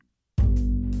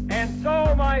And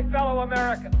so, my fellow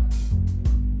Americans,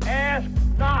 ask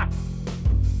not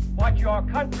what your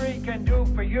country can do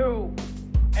for you.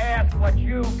 Ask what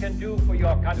you can do for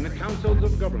your country. In the councils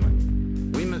of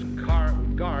government, we must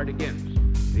guard against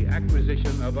the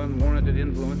acquisition of unwarranted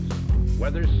influence,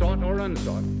 whether sought or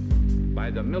unsought, by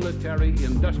the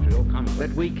military-industrial complex.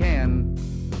 That we can,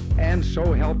 and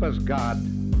so help us God,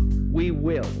 we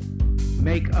will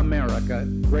make America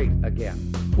great again.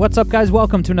 What's up, guys?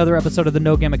 Welcome to another episode of the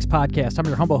No Gimmicks Podcast. I'm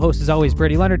your humble host, as always,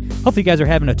 Brady Leonard. Hopefully you guys are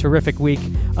having a terrific week.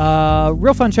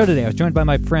 Real fun show today. I was joined by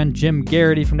my friend Jim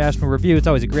Geraghty from National Review. It's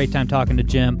always a great time talking to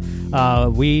Jim.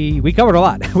 We covered a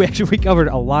lot. We covered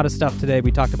a lot of stuff today.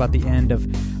 We talked about the end of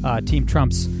Team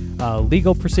Trump's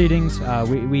legal proceedings.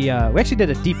 We actually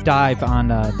did a deep dive on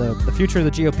the future of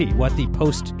the GOP, what the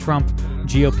post-Trump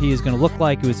GOP is going to look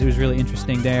like. It was really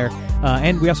interesting there.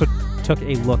 And we also took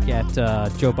a look at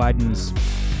Joe Biden's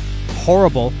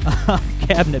horrible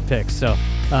cabinet picks. So,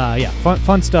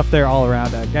 fun stuff there all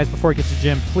around. Guys, before we get to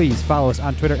Jim, please follow us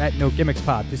on Twitter at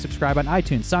NoGimmicksPod. Please subscribe on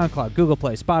iTunes, SoundCloud, Google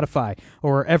Play, Spotify,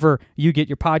 or wherever you get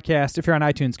your podcast. If you're on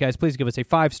iTunes, guys, please give us a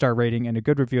 5-star rating and a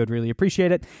good review. I'd really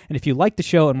appreciate it. And if you like the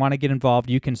show and want to get involved,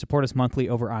 you can support us monthly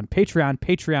over on Patreon,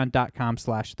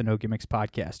 patreon.com/the No Gimmicks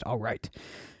Podcast. All right.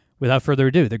 Without further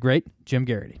ado, the great Jim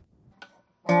Geraghty.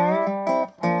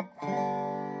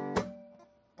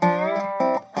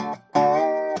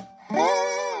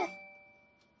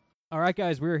 All right,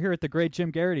 guys, we're here at the great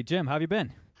Jim Geraghty. Jim, how have you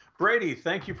been? Brady,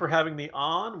 thank you for having me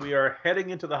on. We are heading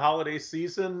into the holiday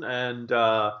season, and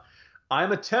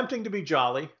I'm attempting to be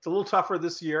jolly. It's a little tougher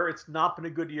this year. It's not been a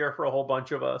good year for a whole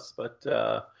bunch of us, but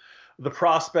the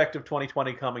prospect of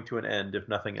 2020 coming to an end, if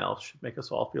nothing else, should make us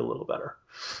all feel a little better.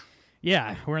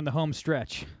 Yeah, we're in the home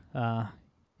stretch. I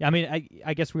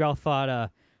guess we all thought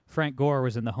Frank Gore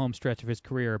was in the home stretch of his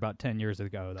career about 10 years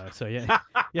ago, though. So, yeah,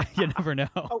 you never know.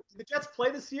 Oh, did the Jets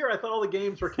play this year? I thought all the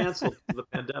games were canceled for the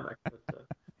pandemic.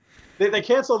 But, they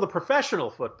canceled the professional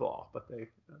football, but they...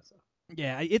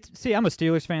 Yeah, I'm a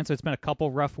Steelers fan, so it's been a couple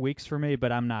rough weeks for me,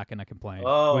 but I'm not going to complain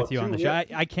with you on the show.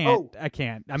 I can't.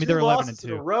 I mean, they're 11-2.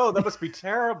 In a row. That must be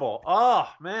terrible. Oh,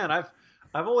 man,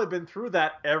 I've only been through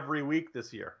that every week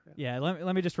this year. Yeah,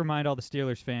 let me just remind all the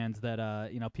Steelers fans that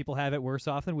people have it worse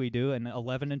off than we do, and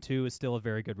 11-2 is still a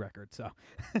very good record. So,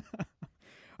 all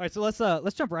right, so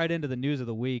let's jump right into the news of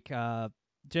the week.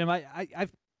 Jim,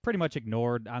 I've pretty much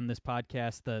ignored on this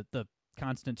podcast the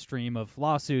constant stream of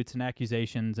lawsuits and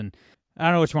accusations and I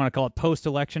don't know what you want to call it,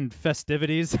 post-election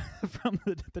festivities from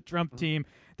the Trump team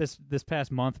this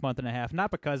past month and a half.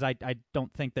 Not because I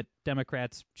don't think that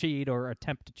Democrats cheat or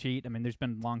attempt to cheat. I mean, there's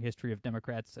been a long history of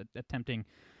Democrats attempting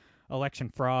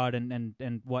election fraud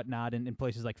and whatnot in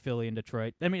places like Philly and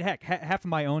Detroit. I mean, heck, half of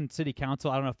my own city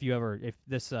council, I don't know if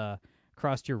this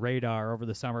crossed your radar over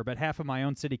the summer, but half of my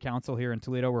own city council here in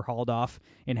Toledo were hauled off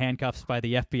in handcuffs by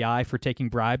the FBI for taking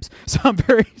bribes. So I'm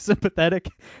very sympathetic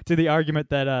to the argument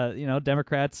that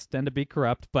Democrats tend to be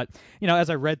corrupt. But as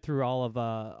I read through all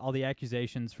the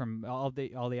accusations from all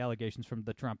the allegations from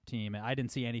the Trump team, I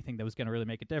didn't see anything that was going to really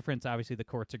make a difference. Obviously, the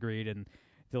courts agreed and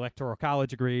the Electoral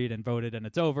College agreed and voted, and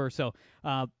it's over. So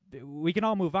we can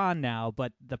all move on now.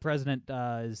 But the president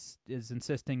is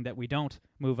insisting that we don't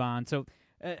move on. So.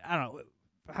 I don't know.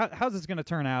 How's this going to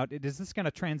turn out? Is this going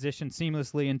to transition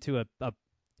seamlessly into a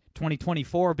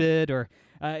 2024 bid, or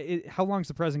how long is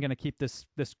the president going to keep this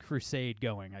crusade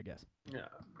going, I guess? Yeah,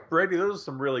 Brady, those are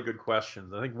some really good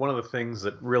questions. I think one of the things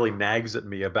that really nags at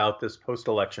me about this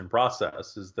post-election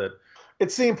process is that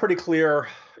it seemed pretty clear,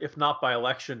 if not by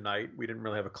election night, we didn't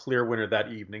really have a clear winner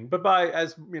that evening, but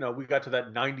we got to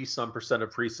that 90-some% of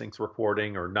precincts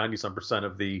reporting or 90-some%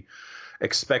 of the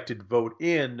expected vote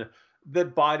in,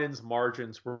 that Biden's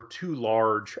margins were too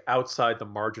large outside the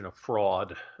margin of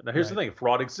fraud. Now, here's the thing.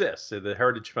 Fraud exists. The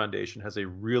Heritage Foundation has a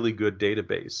really good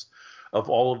database of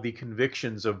all of the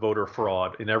convictions of voter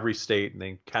fraud in every state, and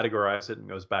they categorize it and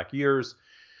goes back years.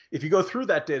 If you go through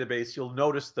that database, you'll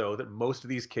notice, though, that most of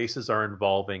these cases are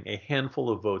involving a handful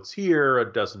of votes here,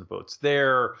 a dozen votes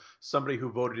there, somebody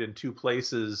who voted in two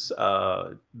places,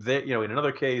 in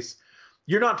another case.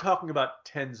 You're not talking about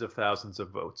tens of thousands of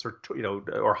votes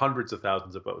or hundreds of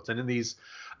thousands of votes. And in these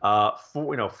 4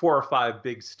 or 5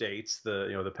 big states,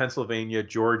 the Pennsylvania,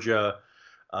 Georgia,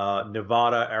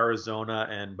 Nevada, Arizona,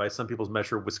 and by some people's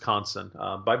measure, Wisconsin.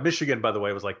 By Michigan, by the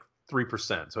way, was like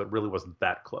 3%. So it really wasn't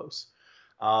that close.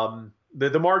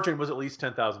 The margin was at least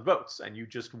 10,000 votes, and you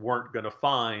just weren't going to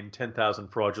find 10,000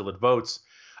 fraudulent votes.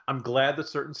 I'm glad that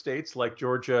certain states like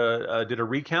Georgia did a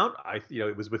recount.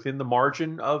 It was within the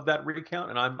margin of that recount,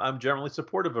 and I'm generally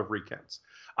supportive of recounts.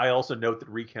 I also note that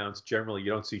recounts generally you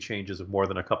don't see changes of more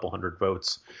than a couple hundred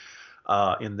votes.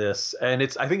 in this, and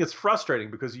I think it's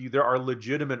frustrating because there are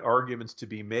legitimate arguments to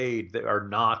be made that are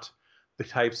not the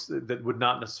types that would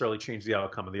not necessarily change the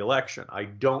outcome of the election. I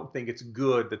don't think it's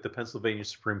good that the Pennsylvania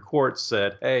Supreme Court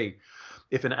said, hey,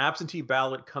 if an absentee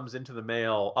ballot comes into the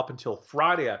mail up until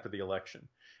Friday after the election,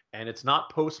 and it's not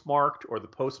postmarked or the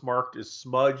postmarked is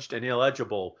smudged and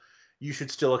illegible, you should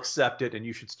still accept it and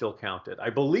you should still count it. I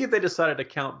believe they decided to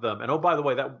count them. And oh, by the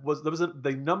way,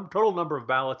 the total number of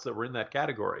ballots that were in that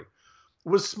category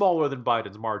was smaller than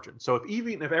Biden's margin. So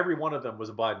even if every one of them was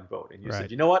a Biden vote, and you said,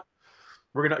 you know what,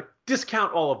 we're going to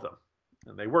discount all of them,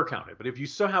 and they were counted. But if you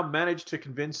somehow managed to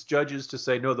convince judges to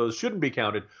say, no, those shouldn't be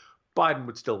counted, Biden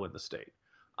would still win the state.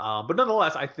 But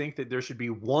nonetheless, I think that there should be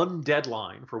one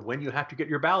deadline for when you have to get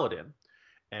your ballot in.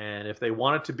 And if they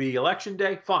want it to be election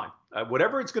day, fine.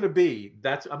 Whatever it's going to be,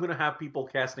 I'm going to have people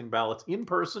casting ballots in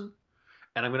person,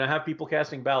 and I'm going to have people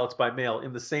casting ballots by mail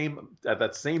in at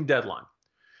that same deadline.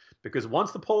 Because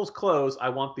once the polls close, I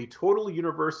want the total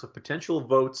universe of potential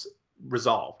votes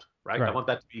resolved, right? I want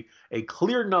that to be a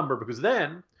clear number, because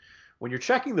then when you're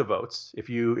checking the votes, if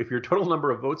your total number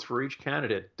of votes for each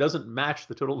candidate doesn't match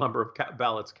the total number of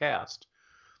ballots cast,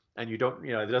 and it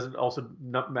doesn't also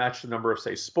match the number of,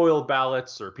 say, spoiled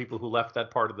ballots or people who left that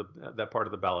part of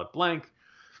the ballot blank,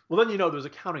 well, then there's a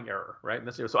counting error, right?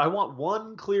 And so I want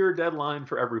one clear deadline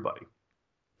for everybody.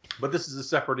 But this is a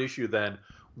separate issue then.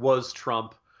 Was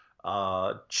Trump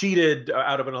cheated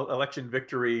out of an election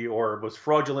victory, or was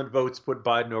fraudulent votes put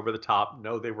Biden over the top?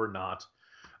 No, they were not.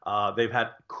 They've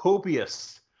had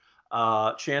copious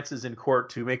chances in court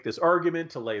to make this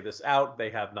argument, to lay this out. They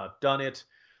have not done it.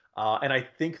 And I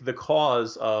think the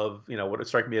cause of, what would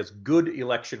strike me as good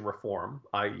election reform,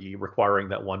 i.e. requiring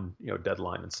that one,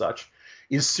 deadline and such,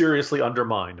 is seriously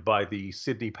undermined by the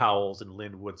Sidney Powells and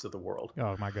Lynn Woods of the world.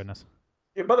 Oh, my goodness.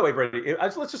 By the way, Brady,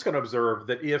 let's just kind of observe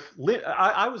that if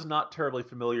I was not terribly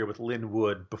familiar with Lynn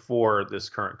Wood before this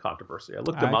current controversy. I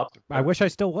looked him up. I wish I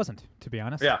still wasn't, to be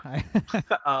honest. Yeah.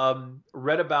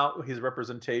 Read about his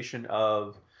representation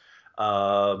of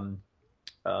the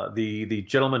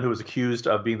gentleman who was accused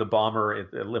of being the bomber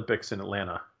at the Olympics in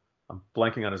Atlanta. I'm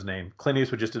blanking on his name. Clint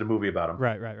Eastwood just did a movie about him.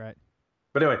 Right.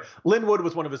 But anyway, Lynn Wood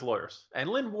was one of his lawyers, and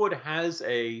Lynn Wood has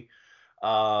is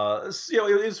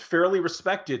fairly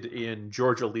respected in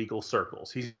Georgia legal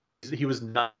circles. He was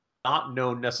not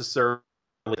known necessarily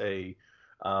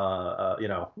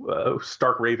a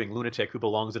stark raving lunatic who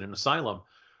belongs in an asylum.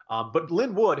 But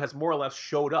Lynn Wood has more or less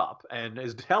showed up and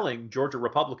is telling Georgia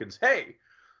Republicans, hey,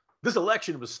 this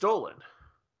election was stolen.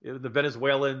 The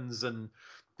Venezuelans and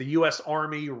the U.S.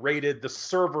 Army raided the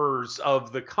servers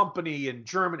of the company in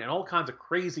Germany and all kinds of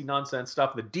crazy nonsense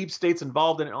stuff. The deep state's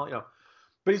involved in it.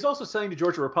 But he's also saying to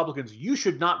Georgia Republicans, you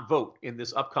should not vote in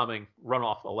this upcoming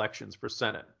runoff elections for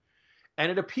Senate.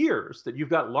 And it appears that you've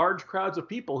got large crowds of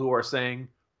people who are saying,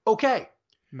 okay.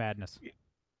 Madness.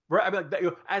 Right. I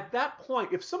mean, at that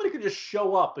point, if somebody could just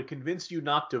show up and convince you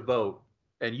not to vote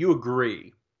and you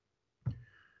agree,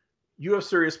 you have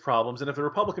serious problems. And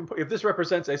if this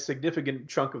represents a significant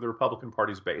chunk of the Republican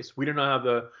Party's base, we don't know how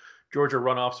the Georgia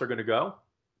runoffs are going to go.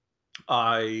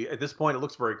 At this point, it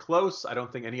looks very close. I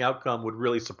don't think any outcome would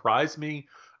really surprise me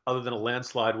other than a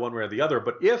landslide one way or the other.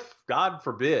 But if, God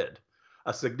forbid,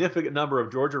 a significant number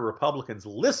of Georgia Republicans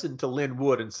listen to Lynn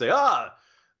Wood and say,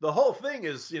 the whole thing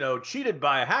is, cheated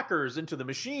by hackers into the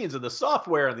machines and the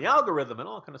software and the algorithm and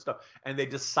all that kind of stuff, and they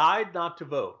decide not to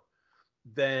vote,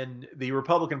 then the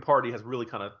Republican Party has really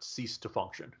kind of ceased to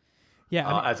function.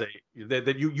 Yeah,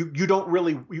 you don't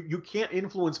really you can't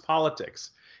influence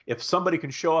politics if somebody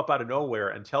can show up out of nowhere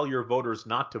and tell your voters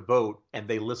not to vote and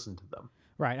they listen to them.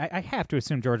 Right. I have to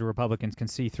assume Georgia Republicans can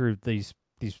see through these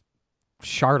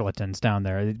charlatans down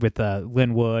there with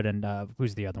Lynn Wood and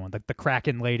who's the other one, the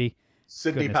Kraken lady.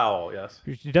 Sidney Powell, yes.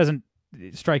 She doesn't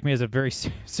strike me as a very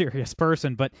serious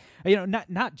person, but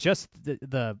not just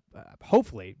the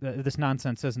hopefully this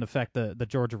nonsense doesn't affect the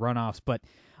Georgia runoffs, but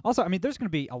also there's going to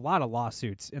be a lot of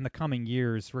lawsuits in the coming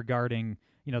years regarding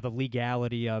the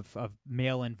legality of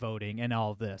mail-in voting and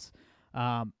all of this.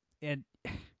 And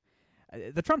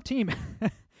the Trump team,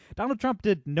 Donald Trump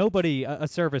did nobody a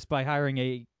service by hiring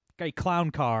a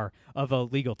clown car of a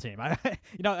legal team.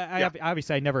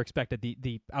 Obviously I never expected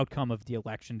the outcome of the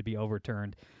election to be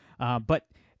overturned. But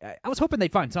I was hoping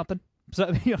they'd find something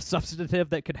substantive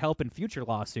that could help in future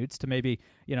lawsuits to maybe,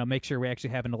 make sure we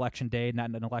actually have an election day, not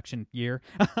an election year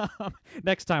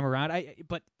next time around.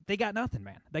 But they got nothing,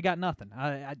 man. They got nothing.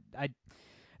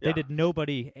 They did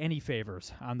nobody any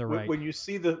favors on the right. When you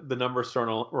see the numbers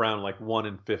thrown around like 1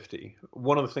 in 50,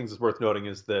 one of the things that's worth noting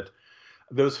is that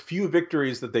those few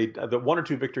victories that the one or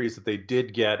two victories that they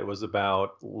did get, it was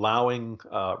about allowing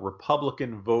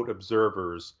Republican vote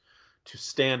observers to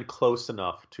stand close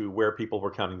enough to where people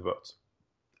were counting votes.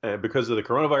 Because of the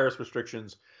coronavirus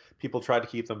restrictions, people tried to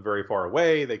keep them very far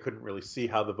away. They couldn't really see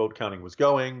how the vote counting was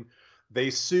going.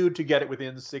 They sued to get it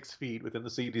within 6 feet within the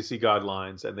CDC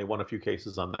guidelines, and they won a few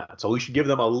cases on that. So we should give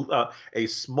them a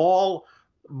small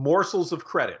morsels of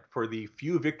credit for the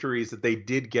few victories that they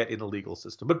did get in the legal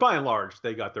system. But by and large,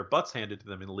 they got their butts handed to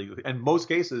them in the legal. And in most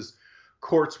cases,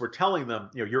 courts were telling them,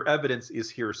 your evidence is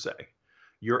hearsay.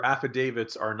 Your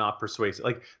affidavits are not persuasive.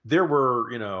 Like there were,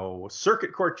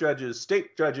 circuit court judges,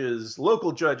 state judges,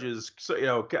 local judges,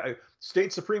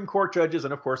 state Supreme Court judges,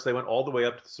 and of course they went all the way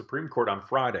up to the Supreme Court on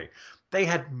Friday. They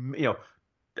had,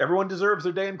 everyone deserves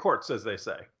their day in courts, as they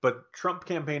say. But Trump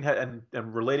campaign had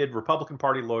and related Republican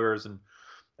Party lawyers, and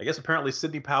I guess apparently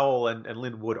Sidney Powell and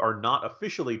Lynn Wood are not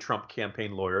officially Trump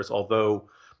campaign lawyers, although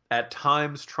at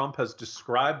times Trump has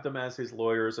described them as his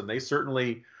lawyers, and they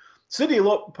certainly. Sidney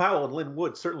Powell and Lynn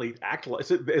Wood certainly act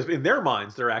like, in their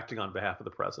minds, they're acting on behalf of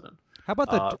the president. How about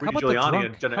the Giuliani drunk,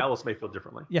 and Jenna Ellis may feel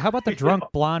differently. Yeah, how about the drunk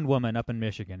blonde woman up in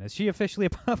Michigan? Is she officially a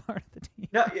part of the team?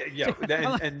 Yeah.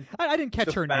 And I didn't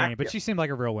catch her name, but yeah. she seemed like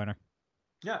a real winner.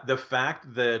 Yeah, the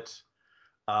fact that,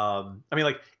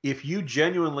 if you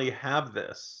genuinely have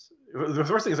this, the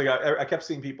first thing is I kept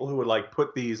seeing people who would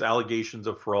put these allegations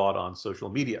of fraud on social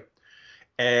media,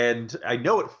 and I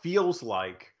know it feels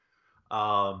like.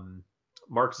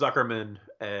 Mark Zuckerman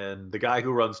and the guy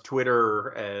who runs Twitter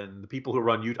and the people who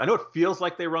run YouTube. I know it feels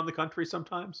like they run the country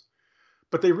sometimes,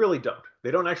 but they really don't.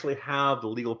 They don't actually have the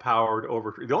legal power to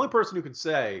overturn. The only person who can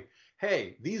say,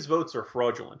 hey, these votes are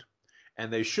fraudulent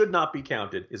and they should not be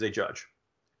counted is a judge.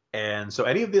 And so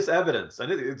any of this evidence,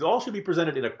 and it all should be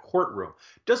presented in a courtroom.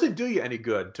 Doesn't do you any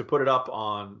good to put it up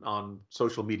on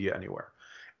social media anywhere.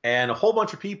 And a whole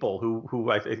bunch of people who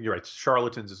I think you're right,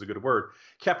 charlatans is a good word,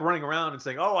 kept running around and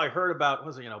saying, "Oh, I heard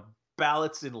about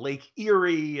ballots in Lake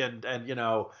Erie and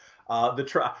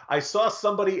I saw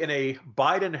somebody in a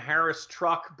Biden-Harris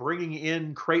truck bringing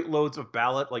in crate loads of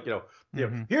ballot."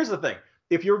 Here's the thing: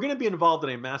 if you're going to be involved in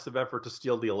a massive effort to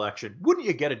steal the election, wouldn't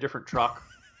you get a different truck?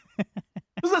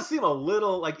 Does that seem a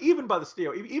little even by the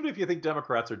steel? Even if you think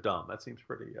Democrats are dumb, that seems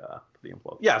pretty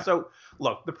implausible. Yeah. So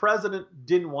look, the president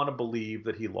didn't want to believe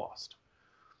that he lost,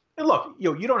 and look,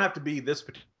 you don't have to be this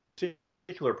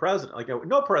particular president.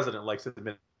 No president likes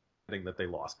admitting that they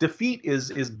lost. Defeat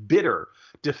is bitter.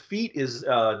 Defeat is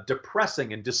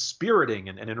depressing and dispiriting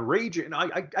and enraging. And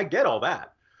I get all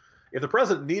that. If the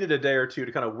president needed a day or two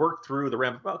to kind of work through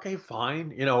the okay,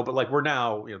 fine, but we're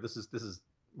now,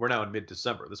 we're now in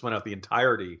mid-December. This went out the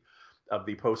entirety of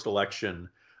the post-election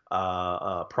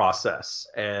process,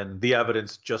 and the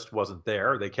evidence just wasn't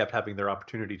there. They kept having their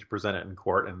opportunity to present it in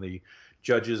court, and the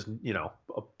judges,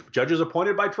 judges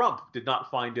appointed by Trump did not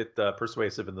find it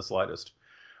persuasive in the slightest.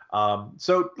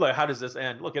 So how does this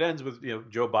end? Look, it ends with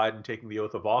Joe Biden taking the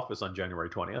oath of office on January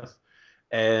 20th,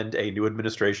 and a new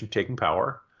administration taking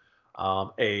power.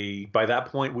 By that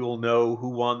point, we will know who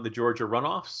won the Georgia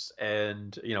runoffs.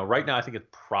 And, right now, I think it's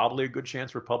probably a good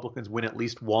chance Republicans win at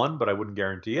least one, but I wouldn't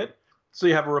guarantee it. So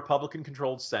you have a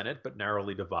Republican-controlled Senate, but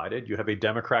narrowly divided. You have a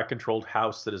Democrat-controlled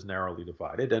House that is narrowly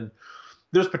divided. And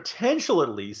there's potential, at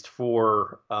least,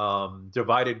 for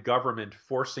divided government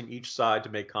forcing each side to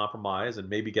make compromise and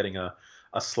maybe getting a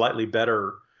slightly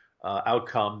better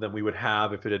outcome than we would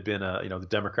have if it had been the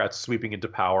Democrats sweeping into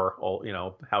power,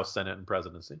 House, Senate, and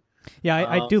presidency. Yeah,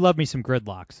 I do love me some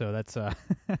gridlock, so that's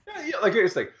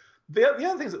here's the thing. The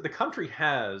other thing is that the country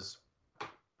has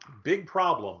big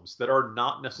problems that are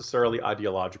not necessarily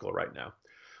ideological right now.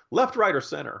 Left, right, or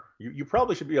center, you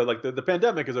probably should be the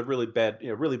pandemic is a really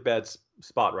bad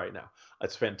spot right now.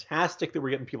 It's fantastic that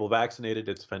we're getting people vaccinated.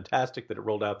 It's fantastic that it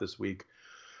rolled out this week.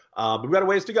 But we've got a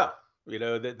ways to go.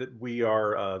 That we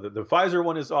are the Pfizer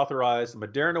one is authorized. The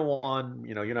Moderna one,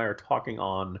 you and I are talking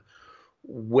on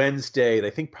Wednesday.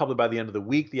 They think probably by the end of the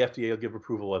week, the FDA will give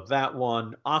approval of that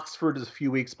one. Oxford is a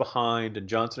few weeks behind, and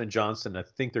Johnson & Johnson, I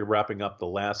think they're wrapping up the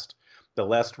last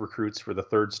recruits for the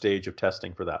third stage of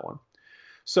testing for that one.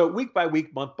 So week by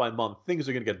week, month by month, things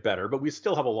are going to get better, but we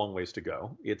still have a long ways to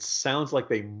go. It sounds like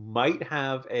they might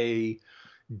have a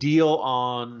deal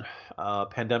on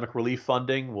pandemic relief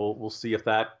funding. We'll see if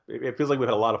that. It feels like we've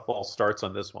had a lot of false starts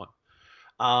on this one.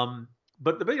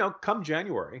 But come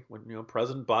January, when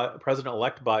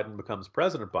President-elect Biden becomes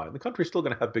President Biden, the country's still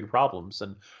going to have big problems,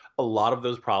 and a lot of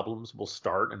those problems will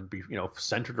start and be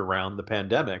centered around the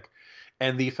pandemic,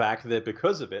 and the fact that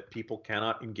because of it, people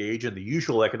cannot engage in the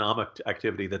usual economic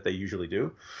activity that they usually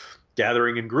do.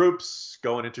 gathering in groups,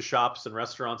 going into shops and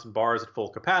restaurants and bars at full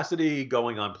capacity,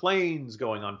 going on planes,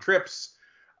 going on trips.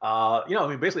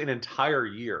 Basically an entire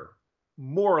year,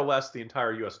 more or less the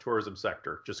entire U.S. tourism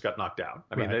sector just got knocked out.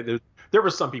 I mean, there were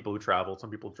some people who traveled, some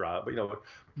people drive, but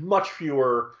much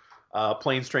fewer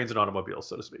planes, trains, and automobiles,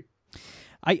 so to speak.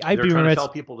 I'd They're be trying remiss. to tell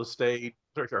people to stay.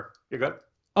 Sure. You're good.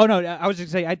 Oh no, I was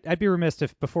just gonna say I'd be remiss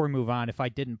if before we move on if I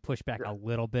didn't push back a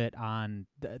little bit on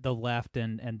the left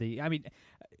and the. I mean,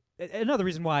 another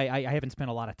reason why I haven't spent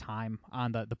a lot of time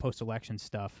on the post-election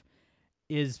stuff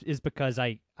is because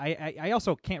I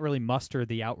also can't really muster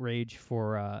the outrage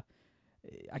for.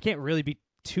 I can't really be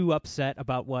too upset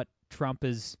about what Trump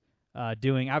is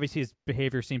doing. Obviously, his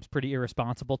behavior seems pretty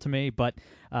irresponsible to me, but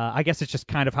I guess it's just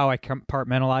kind of how I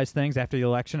compartmentalize things after the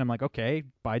election. I'm like, okay,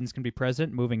 Biden's going to be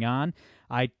president, moving on.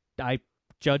 I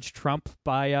judge Trump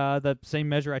by the same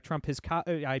measure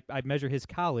I measure his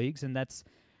colleagues, and that's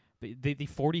the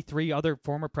 43 other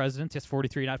former presidents. Yes,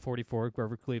 43, not 44.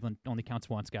 Grover Cleveland only counts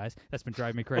once, guys. That's been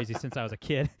driving me crazy since I was a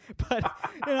kid. But,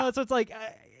 so it's like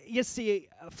you see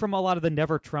from a lot of the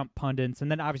never Trump pundits,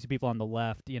 and then obviously people on the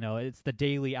left, it's the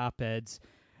daily op-eds.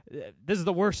 This is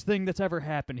the worst thing that's ever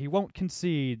happened. He won't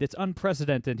concede. It's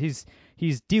unprecedented. He's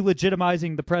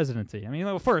delegitimizing the presidency. I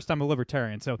mean, first, I'm a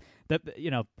libertarian, so that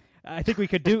I think we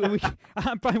could do.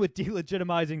 I'm fine with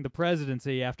delegitimizing the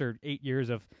presidency after 8 years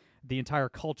of the entire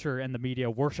culture and the media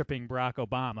worshiping Barack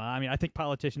Obama. I mean, I think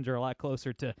politicians are a lot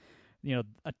closer to,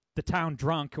 the town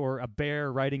drunk or a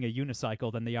bear riding a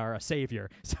unicycle than they are a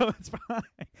savior. So it's fine.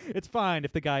 It's fine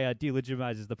if the guy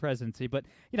delegitimizes the presidency. But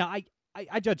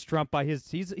I judge Trump by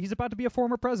he's about to be a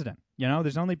former president.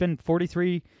 There's only been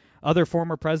 43 other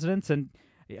former presidents, and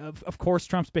of course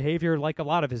Trump's behavior, like a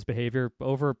lot of his behavior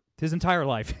over his entire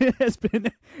life, has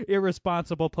been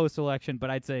irresponsible post-election.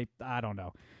 But I'd say, I don't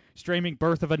know, streaming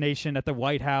Birth of a Nation at the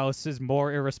White House is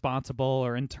more irresponsible,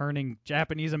 or interning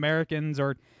Japanese Americans,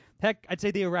 or heck, I'd say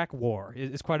the Iraq War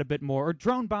is quite a bit more, or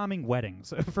drone bombing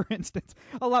weddings, for instance,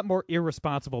 a lot more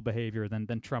irresponsible behavior than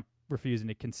Trump refusing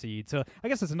to concede. So I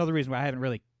guess that's another reason why I haven't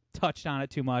really touched on it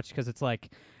too much, because it's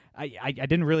like I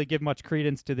didn't really give much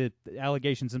credence to the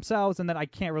allegations themselves, and then I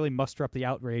can't really muster up the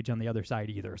outrage on the other side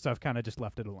either. So I've kind of just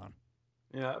left it alone.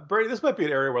 Yeah, Brady, this might be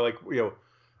an area where,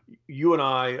 you and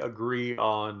I agree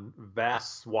on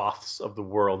vast swaths of the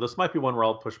world. This might be one where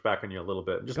I'll push back on you a little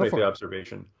bit and just make the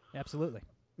observation. Absolutely.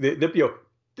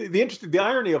 The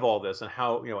irony of all this, and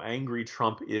how angry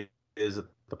Trump is at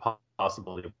the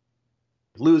possibility of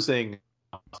losing,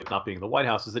 not being in the White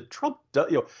House, is that Trump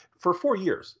for 4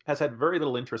 years has had very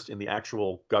little interest in the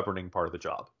actual governing part of the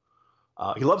job.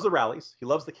 He loves the rallies, he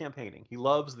loves the campaigning, he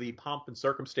loves the pomp and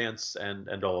circumstance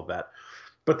and all of that.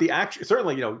 But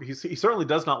certainly, he certainly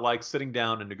does not like sitting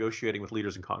down and negotiating with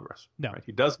leaders in Congress. No, right?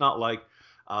 He does not like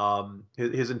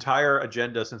his entire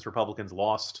agenda since Republicans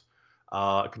lost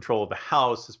control of the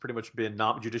House has pretty much been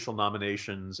judicial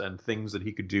nominations and things that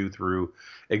he could do through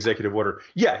executive order.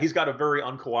 Yeah, he's got a very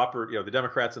uncooperative. The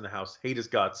Democrats in the House hate his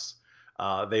guts.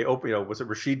 They open. Was it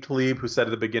Rashid Tlaib who said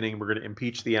at the beginning, we're going to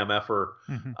impeach the MFer?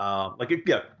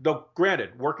 Mm-hmm.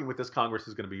 Granted, working with this Congress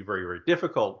is going to be very, very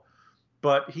difficult.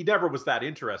 But he never was that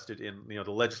interested in the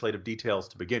legislative details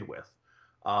to begin with.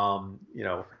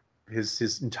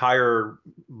 His entire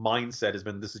mindset has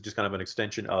been, this is just kind of an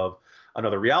extension of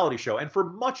another reality show. And for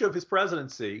much of his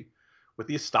presidency, with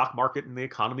the stock market and the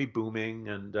economy booming,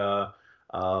 and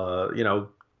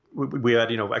we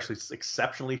had actually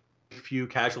exceptionally few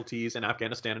casualties in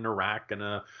Afghanistan and Iraq,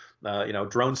 and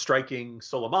drone striking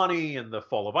Soleimani and the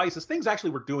fall of ISIS, things actually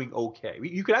were doing okay.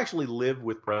 You could actually live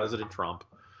with President Trump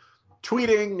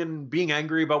tweeting and being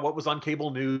angry about what was on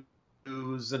cable news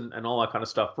and all that kind of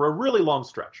stuff for a really long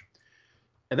stretch.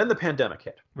 And then the pandemic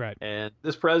hit. Right. And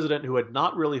this president, who had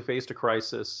not really faced a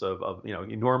crisis of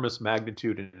enormous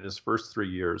magnitude in his first 3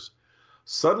 years,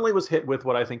 suddenly was hit with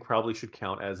what I think probably should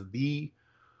count as you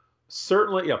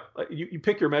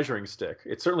pick your measuring stick.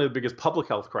 It's certainly the biggest public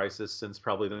health crisis since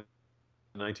probably the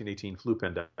 1918 flu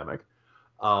pandemic.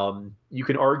 You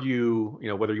can argue,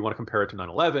 whether you want to compare it to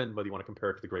 9/11, whether you want to compare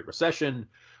it to the Great Recession.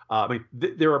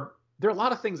 There are a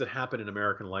lot of things that happen in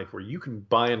American life where you can,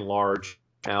 by and large,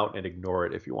 out and ignore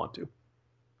it if you want to.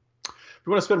 If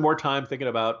you want to spend more time thinking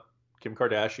about Kim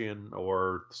Kardashian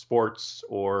or sports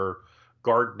or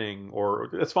gardening, or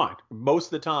that's fine. Most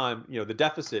of the time, the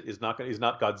deficit is not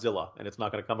Godzilla, and it's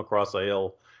not going to come across a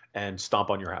hill and stomp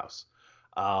on your house.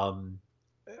 There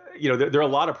are a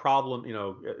lot of problems in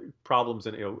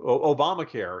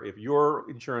Obamacare. If your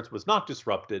insurance was not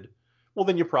disrupted, well,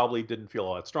 then you probably didn't feel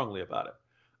all that strongly about it.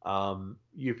 But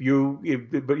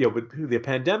the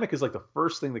pandemic is like the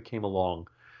first thing that came along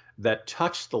that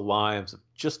touched the lives of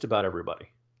just about everybody.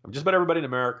 Just about everybody in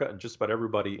America and just about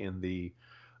everybody in the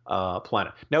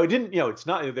planet. Now, it didn't, it's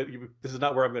not, this is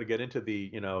not where I'm going to get into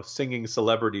the, singing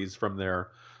celebrities from their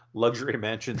luxury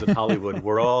mansions in Hollywood.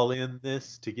 We're all in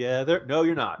this together. No,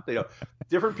 you're not.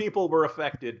 Different people were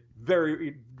affected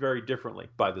very, very differently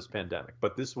by this pandemic.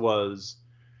 But this was,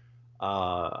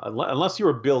 unless you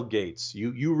were Bill Gates,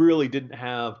 you really didn't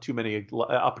have too many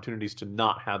opportunities to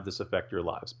not have this affect your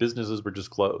lives. Businesses were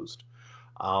just closed.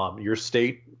 Your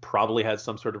state probably had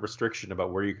some sort of restriction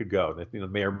about where you could go. That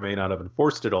may or may not have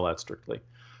enforced it all that strictly.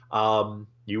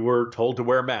 You were told to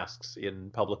wear masks in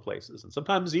public places, and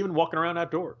sometimes even walking around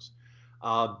outdoors.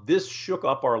 This shook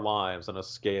up our lives on a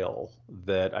scale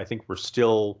that I think we're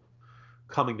still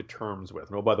coming to terms with.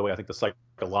 And oh, by the way, I think the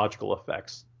psychological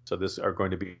effects of this are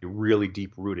going to be really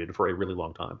deep rooted for a really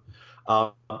long time.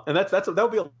 And that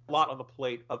would be a lot on the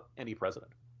plate of any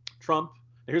president. Trump.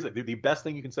 Here's the best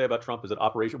thing you can say about Trump is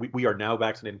that we are now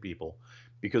vaccinating people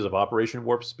because of Operation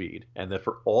Warp Speed, and that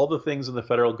for all the things in the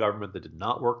federal government that did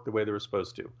not work the way they were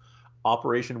supposed to,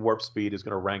 Operation Warp Speed is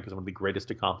going to rank as one of the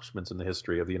greatest accomplishments in the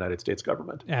history of the United States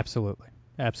government. Absolutely.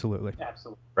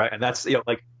 Right, and that's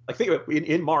like think about it,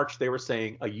 in March they were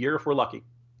saying a year if we're lucky.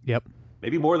 Yep.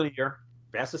 Maybe more than a year.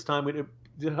 Fastest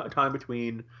time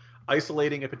between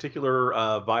isolating a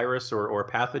particular virus or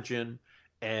pathogen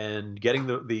and getting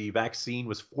the vaccine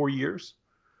was 4 years.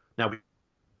 Now,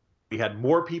 we had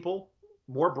more people,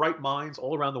 more bright minds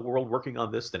all around the world working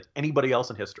on this than anybody else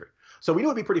in history. So we knew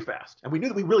it would be pretty fast. And we knew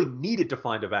that we really needed to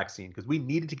find a vaccine because we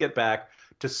needed to get back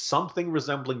to something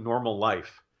resembling normal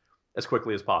life as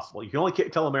quickly as possible. You can only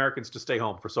tell Americans to stay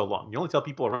home for so long. You only tell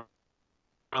people around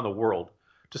the world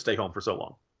to stay home for so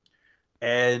long.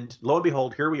 And lo and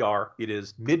behold, here we are. It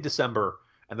is mid-December.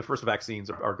 And the first vaccines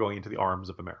are going into the arms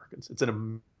of Americans. It's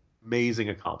an amazing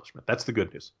accomplishment. That's the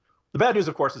good news. The bad news,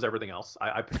 of course, is everything else.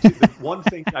 The one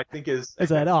thing I think is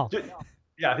that all?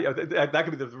 Yeah, that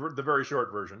could be the very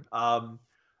short version.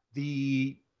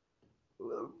 There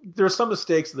are some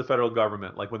mistakes in the federal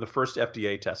government, like when the first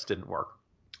FDA test didn't work.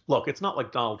 Look, it's not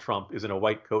like Donald Trump is in a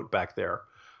white coat back there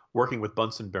working with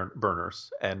Bunsen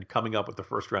burners and coming up with the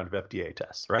first round of FDA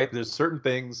tests, right? There's certain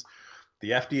things the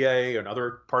FDA and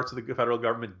other parts of the federal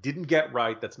government didn't get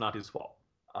right. That's not his fault.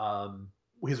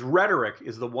 His rhetoric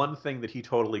is the one thing that he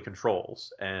totally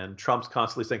controls. And Trump's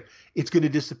constantly saying, it's going to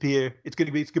disappear. It's going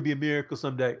to be a miracle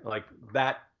someday. Like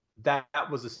that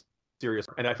was a serious.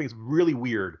 And I think it's really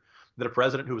weird that a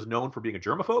president who was known for being a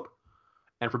germaphobe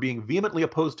and for being vehemently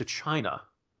opposed to China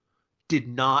did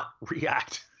not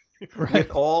react with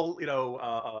all,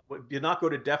 did not go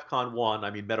to DEFCON 1.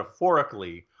 I mean,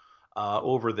 metaphorically,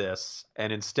 over this,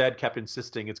 and instead kept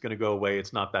insisting it's going to go away,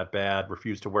 it's not that bad,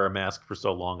 refused to wear a mask for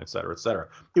so long, et cetera, et cetera.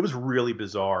 It was really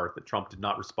bizarre that Trump did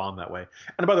not respond that way.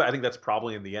 And by the way, I think that's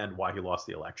probably in the end why he lost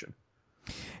the election.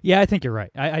 Yeah, I think you're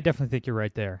right. I definitely think you're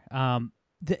right there.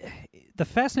 The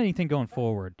fascinating thing going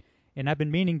forward, and I've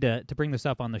been meaning to bring this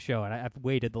up on the show, and I've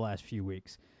waited the last few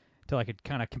weeks till I could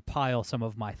kind of compile some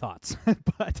of my thoughts.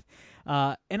 But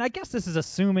and I guess this is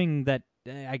assuming that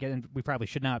again, we probably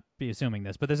should not be assuming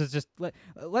this, but this is just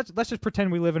let's just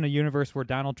pretend we live in a universe where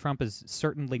Donald Trump is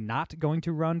certainly not going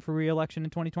to run for re-election in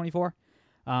 2024.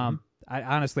 I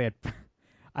honestly,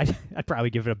 I'd probably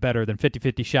give it a better than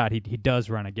 50-50 shot he does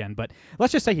run again, but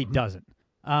let's just say he doesn't.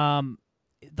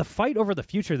 The fight over the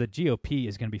future of the GOP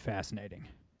is going to be fascinating.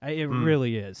 It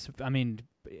really is. I mean,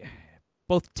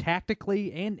 both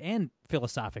tactically and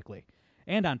philosophically,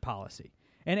 and on policy,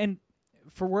 and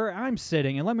for where I'm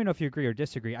sitting, and let me know if you agree or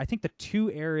disagree, I think the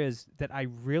two areas that I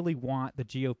really want the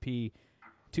GOP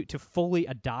to fully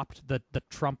adopt the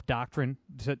Trump doctrine,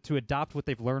 to adopt what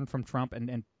they've learned from Trump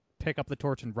and pick up the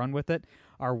torch and run with it,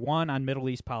 are one, on Middle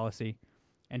East policy,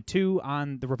 and two,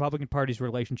 on the Republican Party's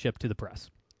relationship to the press.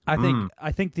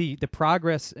 I think the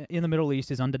progress in the Middle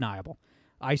East is undeniable.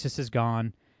 ISIS is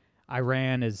gone.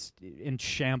 Iran is in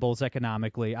shambles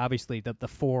economically. Obviously, the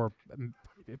four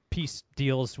peace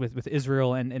deals with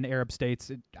Israel and Arab states.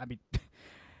 I mean,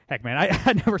 heck, man,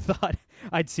 I never thought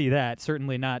I'd see that.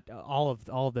 Certainly not all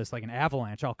of this like an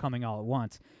avalanche, all coming all at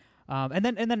once. And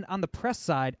then on the press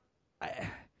side,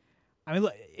 I mean,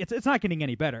 look, it's not getting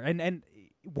any better. And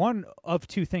one of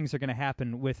two things are going to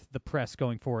happen with the press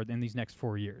going forward in these next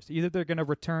 4 years. Either they're going to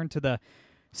return to the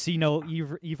see no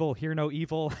evil, hear no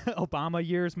evil Obama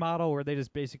years model, where they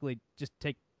just basically just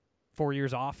take 4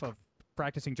 years off of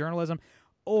practicing journalism,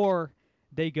 or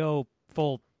they go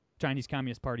full Chinese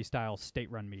Communist Party style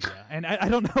state-run media. And I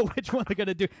don't know which one they're going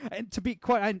to do. And to be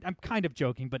quite, I'm kind of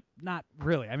joking, but not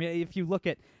really. I mean, if you look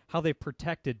at how they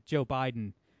protected Joe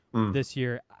Biden this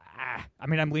year, I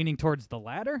mean, I'm leaning towards the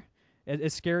latter.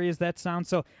 as scary as that sounds.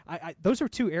 So those are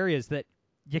two areas that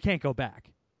you can't go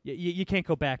back. You can't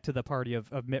go back to the party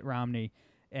of Mitt Romney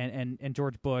and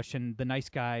George Bush and the nice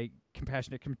guy,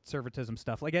 compassionate conservatism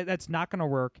stuff. Like that's not going to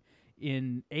work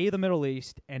in A, the Middle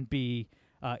East, and B,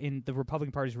 in the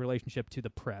Republican Party's relationship to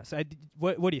the press.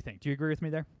 What do you think? Do you agree with me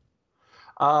there?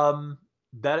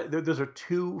 Those are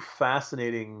two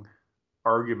fascinating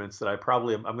arguments that I'm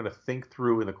going to think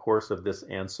through in the course of this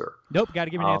answer. Nope, got to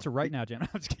give me an answer right now, Jen.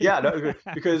 Yeah, no,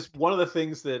 because one of the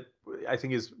things that I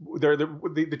think is the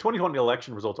 2020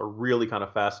 election results are really kind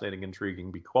of fascinating,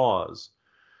 intriguing because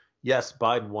yes,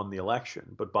 Biden won the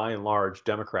election, but by and large,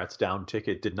 Democrats down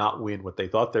ticket did not win what they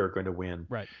thought they were going to win.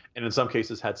 Right. And in some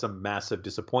cases had some massive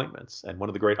disappointments. And one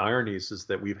of the great ironies is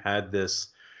that we've had this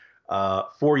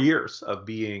 4 years of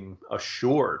being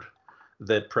assured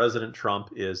that President Trump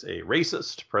is a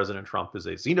racist, President Trump is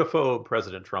a xenophobe,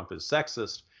 President Trump is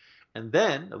sexist. And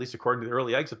then, at least according to the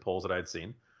early exit polls that I had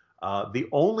seen, the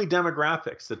only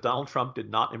demographics that Donald Trump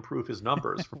did not improve his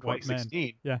numbers from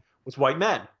 2016 was white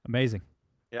men. Amazing.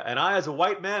 Yeah, and I, as a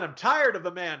white man, I'm tired of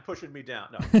the man pushing me down.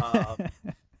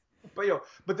 No,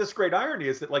 but this great irony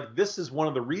is that like this is one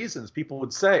of the reasons people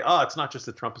would say, oh, it's not just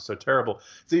that Trump is so terrible.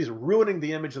 It's he's ruining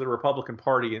the image of the Republican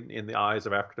Party in the eyes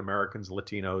of African Americans,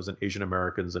 Latinos, and Asian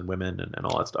Americans, and women, and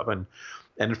all that stuff. And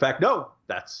in fact, no,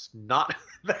 that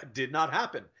did not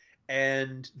happen.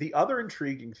 And the other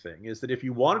intriguing thing is that if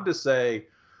you wanted to say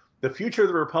the future of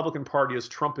the Republican Party is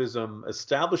Trumpism,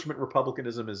 establishment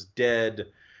Republicanism is dead,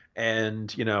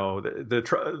 and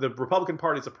the Republican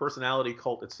Party is a personality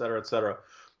cult, et cetera,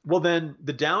 well, then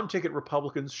the down ticket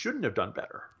Republicans shouldn't have done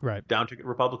better. Right. Down ticket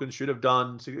Republicans should have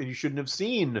done. You shouldn't have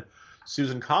seen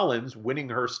Susan Collins winning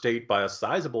her state by a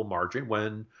sizable margin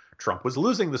when Trump was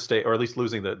losing the state, or at least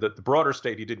losing the broader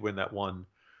state. He did win that one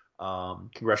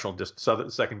second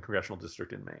congressional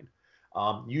district in Maine.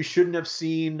 You shouldn't have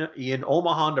seen in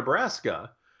Omaha,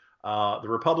 Nebraska, the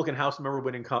Republican House member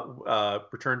winning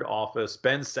return to office,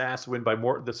 Ben Sasse win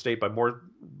the state by more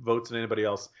votes than anybody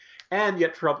else, and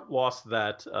yet Trump lost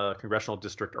that congressional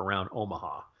district around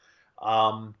Omaha.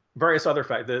 Various other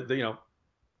facts.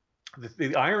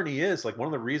 The irony is, like, one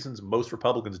of the reasons most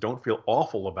Republicans don't feel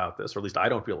awful about this, or at least I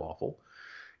don't feel awful,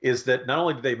 is that not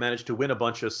only did they manage to win a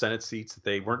bunch of Senate seats that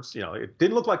they weren't, it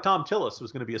didn't look like Tom Tillis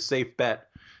was going to be a safe bet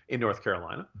in North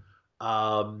Carolina.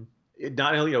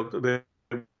 Not only, they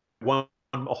won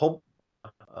a whole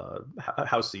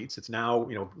House seats. It's now,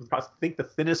 I think the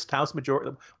thinnest House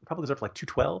majority, Republicans are up to like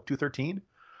 212, 213.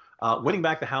 Winning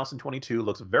back the House in 22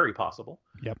 looks very possible.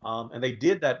 Yep. And they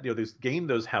did that, they gained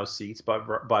those House seats,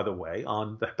 by the way,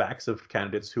 on the backs of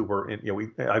candidates who were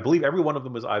in, I believe every one of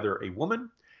them was either a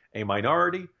woman, a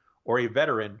minority, or a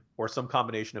veteran, or some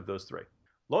combination of those three.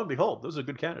 Lo and behold, those are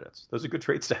good candidates. Those are good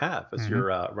traits to have as you're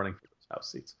running for those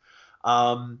House seats.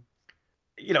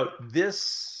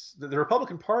 The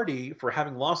Republican Party, for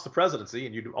having lost the presidency,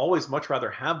 and you'd always much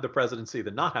rather have the presidency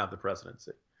than not have the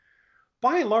presidency,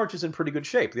 by and large is in pretty good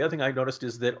shape. The other thing I noticed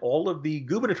is that all of the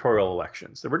gubernatorial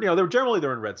elections, they're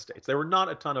in red states. There were not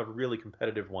a ton of really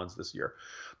competitive ones this year,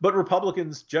 but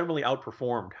Republicans generally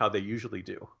outperformed how they usually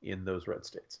do in those red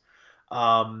states.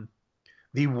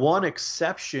 The one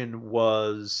exception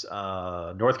was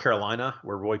North Carolina,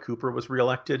 where Roy Cooper was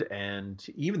reelected, and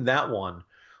even that one,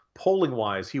 polling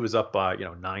wise, he was up by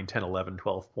 9, 10, 11,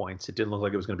 12 points. It didn't look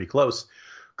like it was going to be close.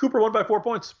 Cooper won by 4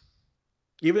 points.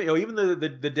 Even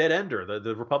the dead ender,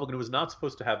 the Republican who was not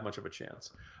supposed to have much of a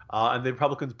chance, and the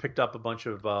Republicans picked up a bunch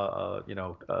of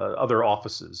other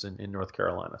offices in North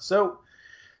Carolina. So,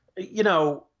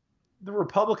 the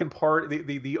Republican Party,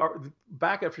 the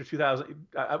back after 2000,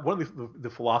 one of the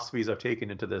philosophies I've taken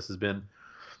into this has been,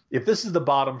 if this is the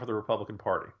bottom for the Republican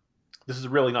Party, this is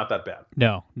really not that bad.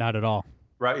 No, not at all.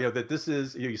 Right? That this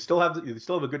is, you still have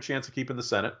a good chance of keeping the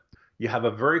Senate. You have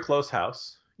a very close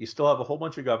House. You still have a whole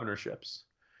bunch of governorships.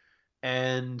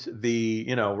 And the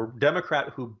Democrat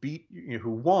who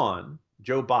won,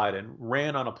 Joe Biden,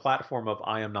 ran on a platform of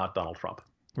I am not Donald Trump.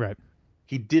 Right.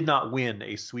 He did not win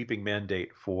a sweeping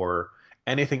mandate for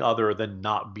anything other than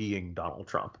not being Donald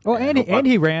Trump. Well, and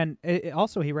he ran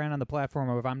on the platform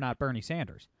of I'm not Bernie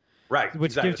Sanders. Right.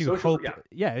 Which exactly. gives you hope.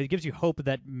 Yeah, it gives you hope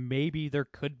that maybe there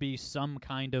could be some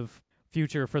kind of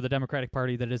future for the Democratic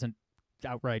Party that isn't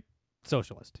outright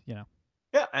socialist. Yeah,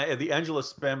 the Angela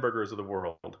Spanbergers of the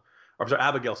world. Or sorry,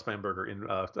 Abigail Spanberger,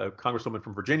 a congresswoman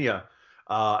from Virginia,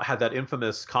 had that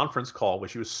infamous conference call where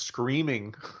she was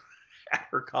screaming at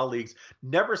her colleagues,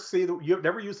 never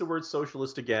use the word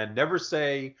socialist again, never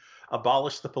say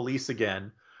abolish the police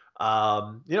again,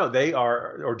 they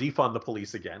are, or defund the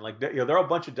police again. Like, there are a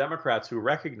bunch of Democrats who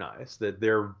recognize that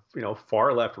their,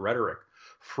 far left rhetoric,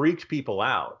 freaked people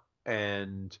out,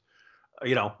 and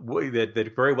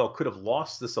that very well could have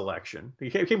lost this election. He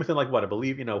came within, like, what, I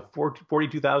believe,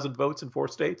 42,000 votes in 4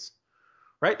 states,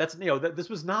 right? That's, this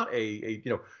was not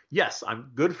yes,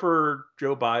 I'm good for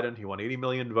Joe Biden. He won 80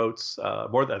 million votes,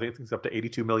 more than, I think it's up to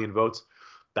 82 million votes.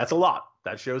 That's a lot.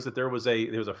 That shows that there was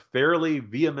a fairly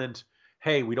vehement,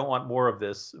 hey, we don't want more of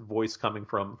this voice coming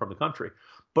from the country.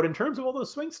 But in terms of all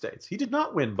those swing states, he did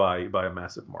not win by a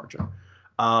massive margin.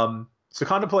 So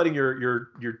contemplating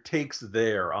your takes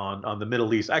there on the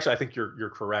Middle East, actually, I think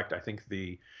you're correct. I think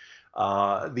the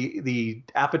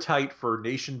appetite for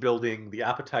nation building, the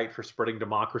appetite for spreading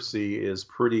democracy is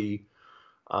pretty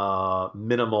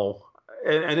minimal,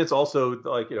 and it's also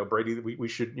like, Brady, we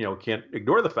should can't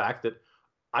ignore the fact that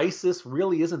ISIS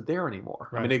really isn't there anymore.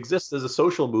 Right. I mean, it exists as a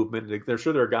social movement. They're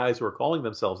sure there are guys who are calling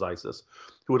themselves ISIS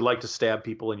who would like to stab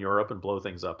people in Europe and blow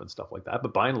things up and stuff like that.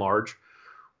 But by and large,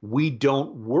 we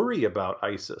don't worry about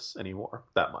ISIS anymore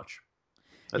that much.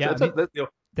 They had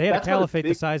a caliphate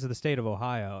the size of the state of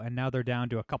Ohio, and now they're down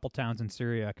to a couple towns in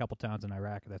Syria, a couple towns in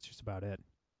Iraq. That's just about it.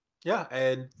 Yeah,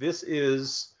 and this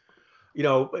is,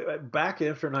 back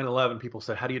after 9/11, people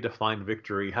said, how do you define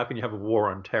victory? How can you have a war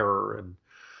on terror? And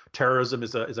terrorism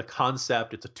is a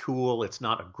concept, it's a tool, it's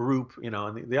not a group,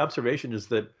 and the observation is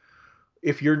that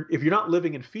if you're not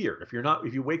living in fear, if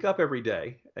you wake up every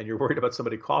day and you're worried about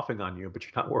somebody coughing on you, but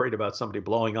you're not worried about somebody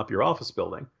blowing up your office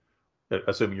building,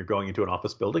 assuming you're going into an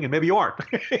office building, and maybe you aren't,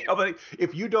 but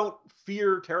if you don't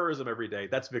fear terrorism every day,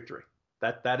 that's victory.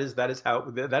 That is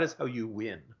how you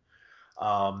win.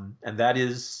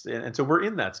 And so we're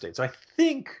in that state. So I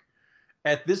think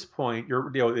at this point,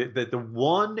 the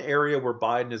one area where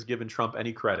Biden has given Trump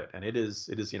any credit, and it is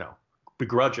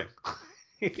begrudging.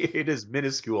 It is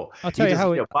minuscule. I'll tell you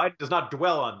how Biden does not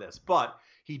dwell on this, but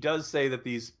he does say that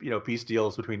these peace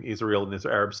deals between Israel and the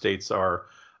Arab states are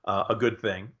a good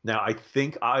thing. Now, I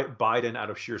think Biden, out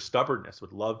of sheer stubbornness,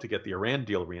 would love to get the Iran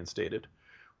deal reinstated,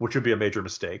 which would be a major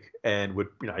mistake, and would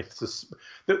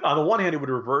on the one hand, it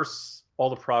would reverse all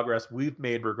the progress we've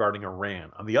made regarding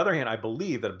Iran. On the other hand, I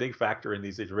believe that a big factor in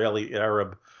these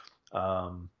Israeli-Arab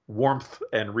warmth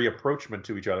and reapproachment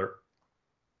to each other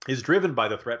is driven by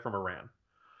the threat from Iran.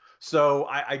 So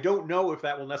I don't know if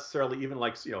that will necessarily even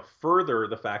further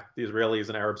the fact that the Israelis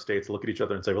and Arab states look at each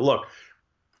other and say, well, look,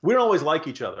 we don't always like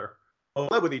each other, we'll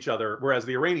live with each other, whereas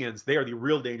the Iranians, they are the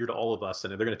real danger to all of us,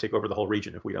 and they're going to take over the whole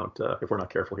region if we're not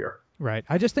careful here. Right.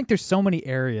 I just think there's so many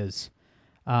areas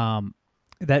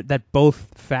that both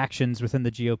factions within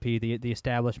the GOP, the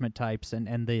establishment types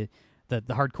and the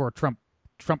hardcore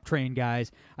Trump train guys,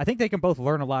 I think they can both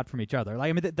learn a lot from each other. Like,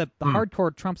 I mean, the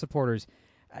hardcore Trump supporters,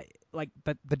 the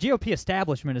GOP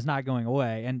establishment is not going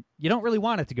away, and you don't really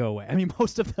want it to go away. I mean,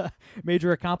 most of the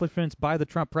major accomplishments by the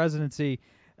Trump presidency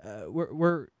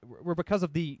were because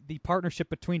of the partnership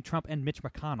between Trump and Mitch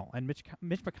McConnell. And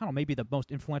Mitch McConnell may be the most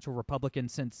influential Republican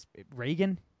since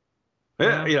Reagan.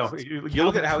 Yeah, you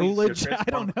look at how Coolidge, I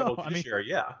don't know.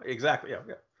 Yeah, exactly.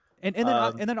 Yeah. And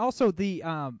then also the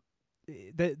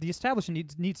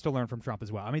establishment needs to learn from Trump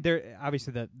as well. I mean, there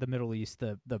obviously the Middle East,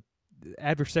 the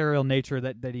adversarial nature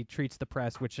that he treats the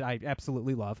press, which I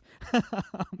absolutely love.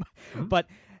 But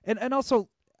and also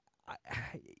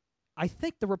I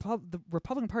think the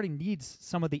Republican Party needs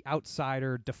some of the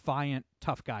outsider, defiant,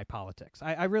 tough guy politics.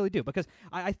 I really do, because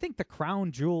I think the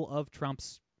crown jewel of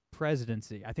Trump's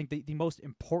presidency, I think the most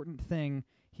important thing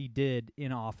he did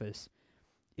in office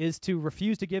is to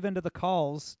refuse to give in to the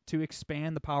calls to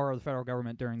expand the power of the federal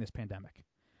government during this pandemic.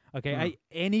 Okay,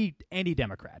 any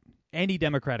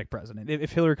Democratic president,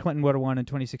 if Hillary Clinton would have won in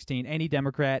 2016, any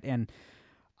Democrat and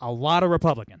a lot of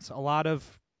Republicans, a lot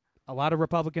of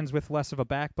Republicans with less of a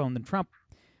backbone than Trump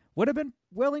would have been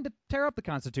willing to tear up the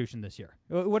Constitution this year.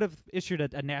 Would have issued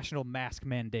a national mask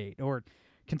mandate or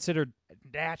considered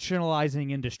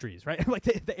nationalizing industries, right? Like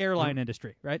the airline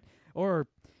industry, right? Or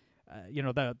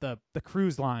the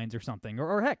cruise lines or something,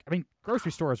 or heck, I mean,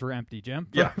 grocery stores were empty, Jim,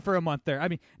 for a month there. I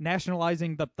mean,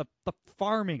 nationalizing the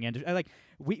farming industry. Like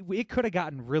it could have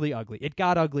gotten really ugly. It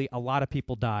got ugly. A lot of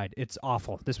people died. It's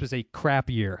awful. This was a crap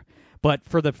year. But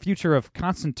for the future of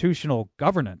constitutional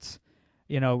governance,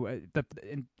 in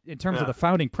terms of the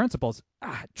founding principles,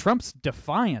 Trump's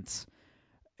defiance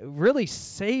really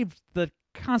saved the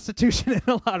Constitution in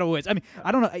a lot of ways. I mean,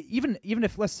 I don't know. Even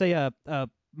if, let's say, a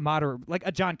moderate, like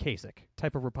a John Kasich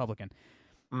type of Republican,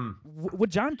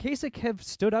 would John Kasich have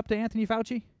stood up to Anthony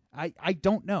Fauci? I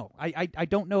don't know. I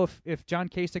don't know if John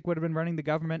Kasich would have been running the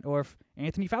government or if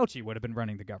Anthony Fauci would have been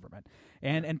running the government.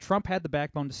 And Trump had the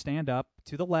backbone to stand up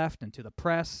to the left and to the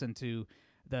press and to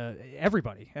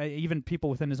everybody, even people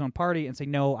within his own party, and say,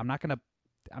 no, I'm not going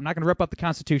I'm not going to rip up the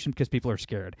Constitution because people are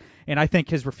scared. And I think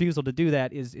his refusal to do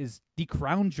that is the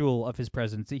crown jewel of his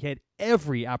presidency. He had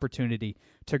every opportunity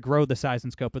to grow the size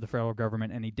and scope of the federal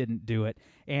government, and he didn't do it.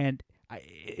 And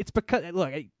it's because,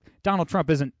 look, Donald Trump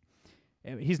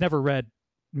he's never read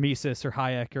Mises or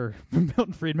Hayek or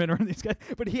Milton Friedman or any of these guys,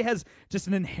 but he has just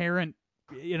an inherent,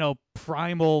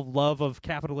 primal love of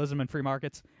capitalism and free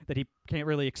markets that he can't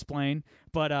really explain,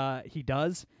 but he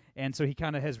does. And so he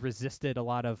kind of has resisted a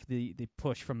lot of the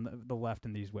push from the left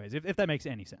in these ways, if that makes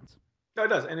any sense. No, it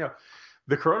does. And,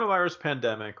 the coronavirus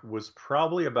pandemic was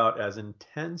probably about as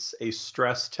intense a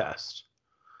stress test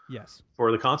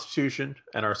for the Constitution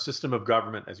and our system of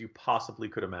government as you possibly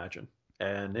could imagine.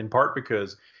 And in part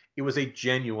because it was a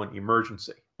genuine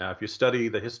emergency. Now, if you study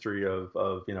the history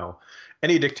of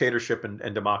any dictatorship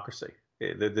and democracy,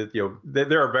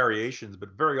 there are variations, but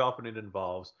very often it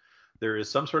involves there is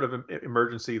some sort of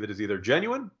emergency that is either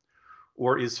genuine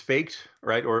or is faked,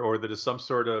 right? Or that is some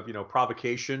sort of,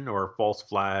 provocation or false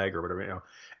flag or whatever,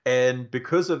 And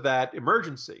because of that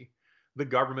emergency, the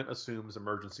government assumes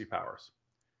emergency powers.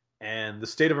 And the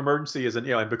state of emergency is,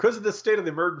 and because of the state of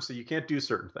the emergency, you can't do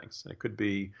certain things. And it could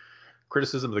be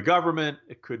criticism of the government.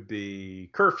 It could be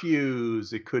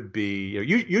curfews. It could be,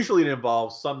 usually it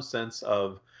involves some sense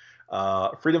of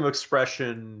freedom of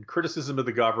expression, criticism of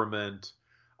the government,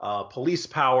 police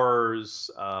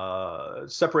powers,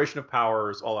 separation of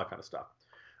powers, all that kind of stuff.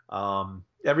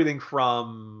 Everything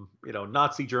from,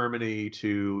 Nazi Germany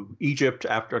to Egypt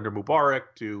under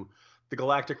Mubarak to the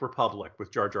Galactic Republic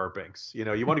with Jar Jar Binks. You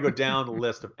want to go down the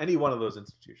list of any one of those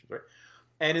institutions, right?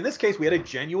 And in this case, we had a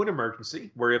genuine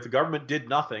emergency where if the government did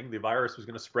nothing, the virus was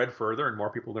going to spread further and more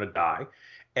people were going to die.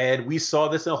 And we saw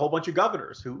this in a whole bunch of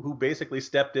governors who basically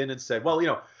stepped in and said, well,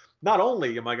 not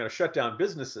only am I going to shut down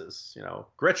businesses,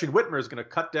 Gretchen Whitmer is going to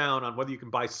cut down on whether you can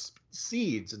buy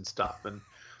seeds and stuff. And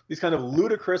these kind of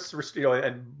ludicrous,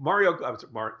 and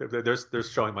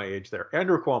there's showing my age there.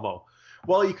 Andrew Cuomo.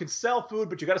 Well, you can sell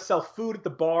food, but you got to sell food at the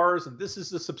bars, and this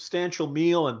is a substantial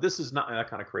meal, and this is not that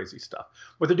kind of crazy stuff.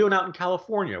 What they're doing out in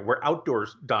California, where outdoor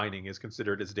dining is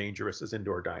considered as dangerous as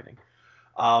indoor dining.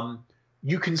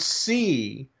 You can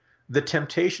see the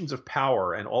temptations of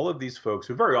power and all of these folks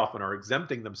who very often are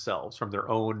exempting themselves from their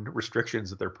own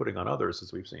restrictions that they're putting on others,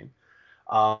 as we've seen.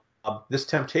 This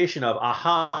temptation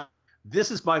of, this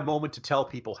is my moment to tell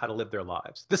people how to live their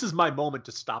lives. This is my moment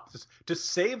to stop this, to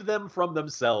save them from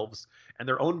themselves and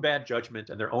their own bad judgment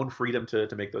and their own freedom to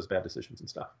make those bad decisions and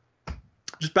stuff.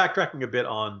 Just backtracking a bit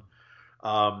on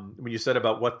when you said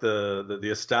about what the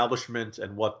establishment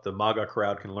and what the MAGA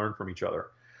crowd can learn from each other.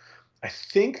 I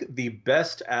think the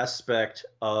best aspect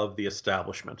of the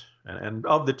establishment, and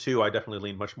of the two, I definitely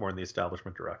lean much more in the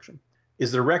establishment direction,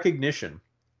 is the recognition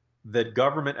that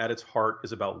government at its heart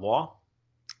is about law.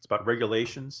 It's about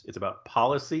regulations. It's about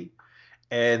policy,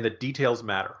 and that details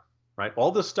matter, right?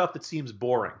 All the stuff that seems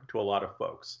boring to a lot of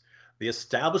folks, the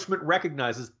establishment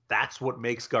recognizes that's what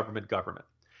makes government government.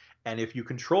 And if you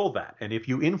control that, and if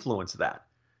you influence that,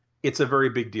 it's a very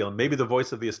big deal. And maybe the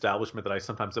voice of the establishment that I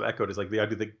sometimes have echoed is like the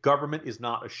idea that government is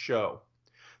not a show.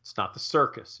 It's not the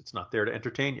circus. It's not there to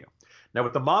entertain you. Now,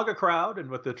 what the MAGA crowd and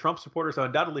what the Trump supporters have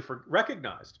undoubtedly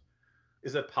recognized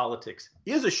is that politics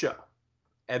is a show.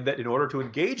 And that in order to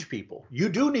engage people, you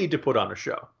do need to put on a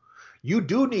show. You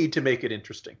do need to make it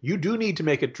interesting. You do need to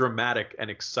make it dramatic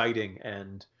and exciting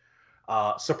and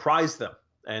surprise them.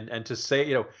 And to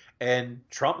say, and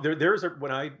Trump,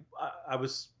 when I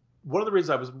was, one of the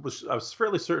reasons I was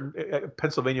fairly certain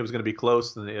Pennsylvania was going to be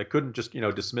close, and I couldn't just,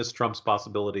 dismiss Trump's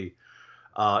possibility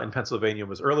in Pennsylvania.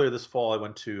 Was earlier this fall, I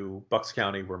went to Bucks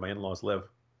County where my in-laws live.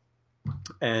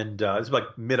 And it's like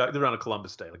around a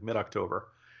Columbus Day, like mid-October.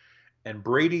 And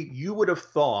Brady, you would have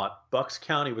thought Bucks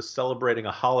County was celebrating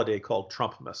a holiday called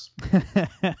Trumpmas,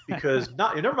 because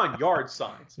never mind yard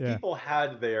signs. Yeah. People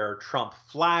had their Trump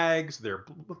flags, their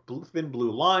thin blue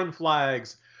line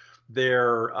flags,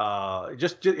 their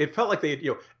it felt like they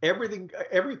had,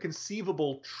 every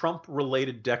conceivable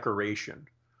Trump-related decoration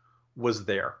was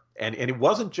there, and it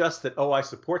wasn't just that, I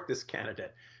support this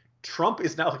candidate. Trump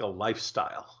is now like a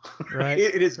lifestyle. Right.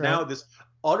 It is now this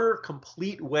utter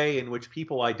complete way in which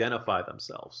people identify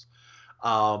themselves.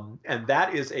 And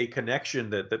that is a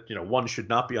connection that one should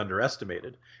not be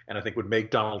underestimated, and I think would make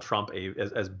Donald Trump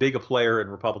as big a player in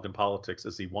Republican politics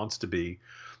as he wants to be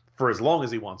for as long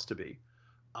as he wants to be.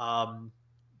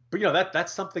 But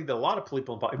that's something that a lot of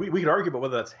people, we could argue about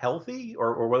whether that's healthy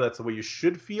or whether that's the way you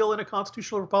should feel in a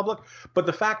constitutional republic. But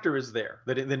the factor is there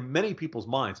that in many people's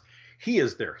minds, he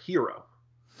is their hero.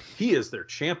 He is their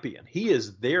champion. He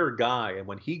is their guy. And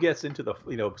when he gets into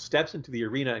steps into the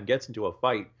arena and gets into a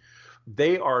fight,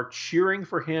 They are cheering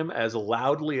for him as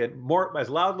loudly and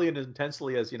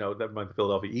intensely as, the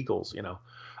Philadelphia Eagles,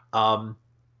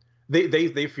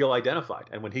 They feel identified,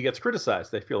 and when he gets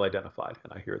criticized, they feel identified,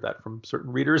 and I hear that from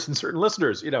certain readers and certain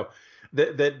listeners.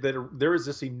 That there is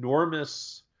this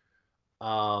enormous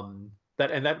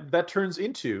that turns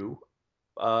into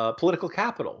political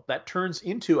capital. That turns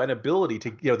into an ability to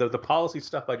the policy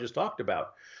stuff I just talked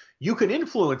about. You can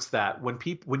influence that when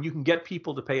you can get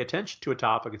people to pay attention to a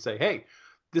topic and say, hey,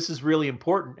 this is really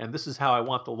important, and this is how I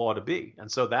want the law to be. And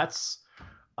so that's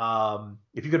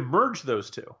if you can merge those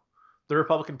two. The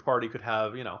Republican Party could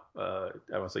have, I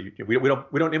want to say we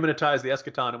don't immanentize the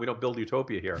eschaton and we don't build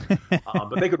utopia here,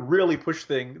 but they could really push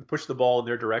the ball in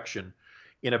their direction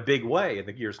in a big way in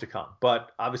the years to come.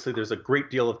 But obviously, there's a great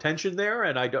deal of tension there,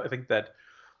 and I think that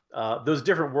those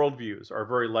different worldviews are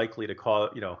very likely to cause,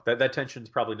 that tension is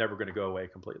probably never going to go away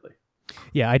completely.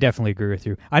 Yeah, I definitely agree with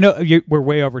you. I know we're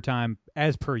way over time,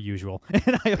 as per usual,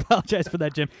 and I apologize for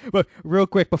that, Jim. But real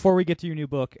quick, before we get to your new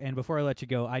book, and before I let you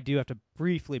go, I do have to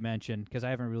briefly mention, because I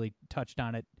haven't really touched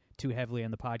on it too heavily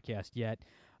on the podcast yet,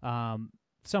 some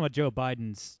of Joe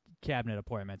Biden's cabinet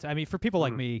appointments. I mean, for people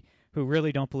like me who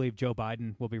really don't believe Joe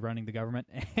Biden will be running the government,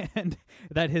 and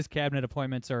that his cabinet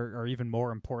appointments are even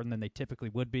more important than they typically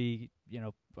would be,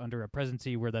 under a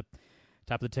presidency where the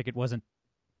top of the ticket wasn't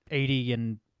 80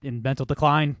 and in mental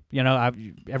decline.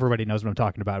 Everybody knows what I'm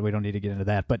talking about. We don't need to get into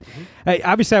that. But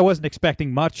obviously I wasn't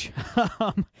expecting much.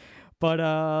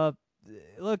 But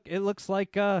look, it looks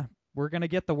like we're going to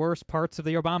get the worst parts of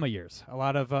the Obama years. A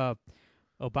lot of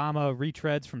Obama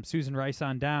retreads from Susan Rice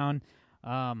on down.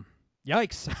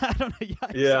 Yikes. I don't know.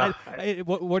 Yikes. Yeah.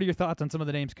 What are your thoughts on some of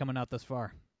the names coming out thus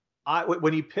far?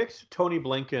 When he picked Tony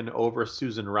Blinken over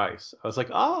Susan Rice, I was like,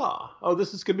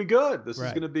 this is going to be good. This is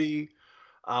going to be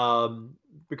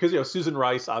because Susan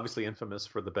Rice, obviously infamous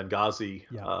for the Benghazi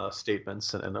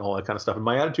statements and all that kind of stuff. And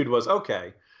my attitude was,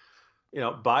 okay,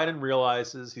 Biden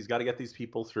realizes he's got to get these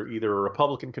people through either a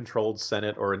Republican-controlled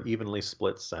Senate or an evenly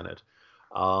split Senate.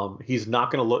 He's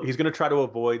not going to he's going to try to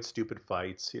avoid stupid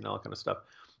fights, all that kind of stuff.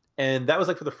 And that was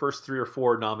like for the first 3 or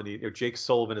 4 nominees. Jake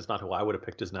Sullivan is not who I would have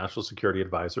picked as national security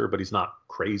advisor, but he's not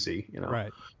crazy,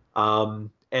 Right.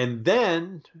 And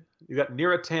then you got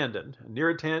Neera Tanden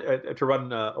to run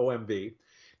OMB.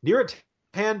 Neera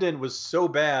Tanden was so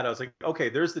bad. I was like, okay,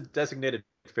 there's the designated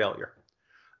failure.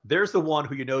 There's the one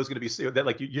who is going to be that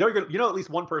at least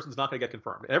one person's not going to get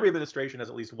confirmed. Every administration has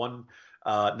at least one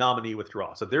nominee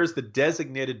withdraw. So there's the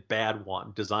designated bad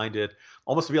one, designed it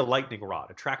almost to be a lightning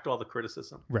rod, attract all the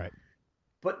criticism. Right.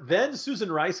 But then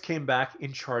Susan Rice came back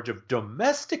in charge of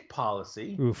domestic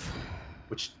policy,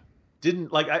 which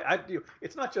didn't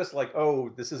it's not just like, oh,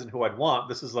 this isn't who I'd want.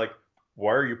 This is like,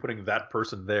 why are you putting that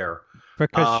person there?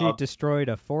 Because she destroyed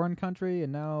a foreign country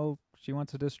and now she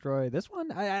wants to destroy this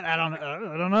one? I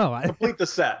don't know. Complete the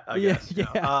set, I guess.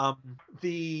 Yeah.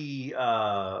 We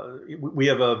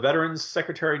have a veterans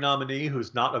secretary nominee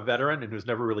who's not a veteran and who's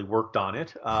never really worked on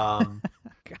it.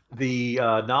 The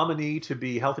nominee to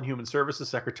be Health and Human Services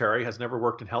Secretary has never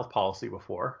worked in health policy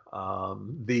before.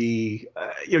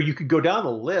 You could go down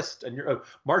the list, and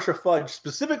Marcia Fudge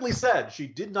specifically said she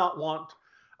did not want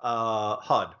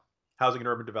HUD, Housing and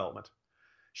Urban Development.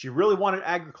 She really wanted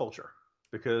agriculture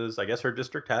because I guess her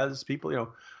district has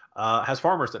people, has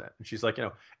farmers in it, and she's like,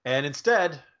 and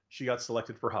instead she got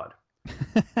selected for HUD.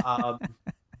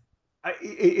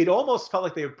 It almost felt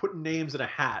like they were putting names in a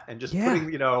hat and just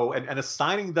putting, and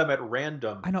assigning them at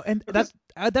random. I know, and that's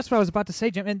what I was about to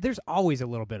say, Jim. And there's always a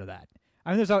little bit of that. I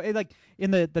mean, there's always, like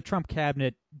in the Trump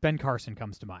cabinet, Ben Carson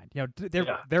comes to mind.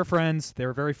 They're friends.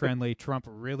 They're very friendly. Trump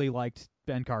really liked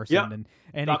Ben Carson,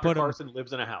 and Dr. he put Carson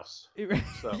lives in a house,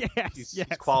 so he's yes.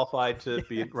 qualified to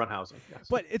run housing. Yes.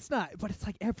 But it's not. But it's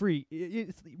like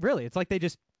it's like they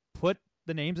just put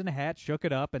the names in a hat, shook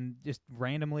it up, and just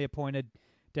randomly appointed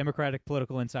Democratic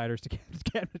political insiders to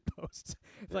cabinet posts.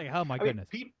 It's like, oh my goodness.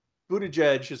 Pete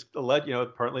Buttigieg is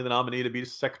apparently the nominee to be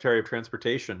Secretary of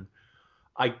Transportation.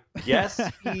 I guess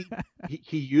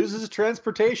he uses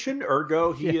transportation,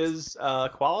 ergo he is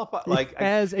qualified.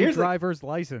 As a driver's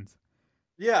license.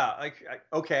 Yeah,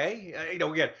 okay.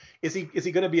 Again, is he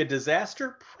going to be a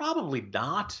disaster? Probably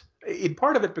not. In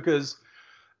part of it because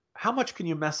how much can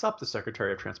you mess up the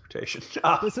Secretary of Transportation?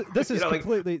 This is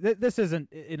completely. This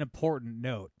isn't an important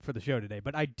note for the show today,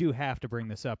 but I do have to bring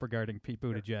this up regarding Pete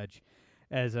Buttigieg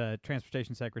as a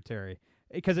transportation secretary,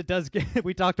 because it does get.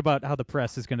 We talked about how the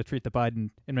press is going to treat the Biden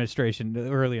administration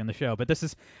early in the show, but this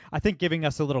is, I think, giving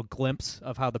us a little glimpse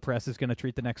of how the press is going to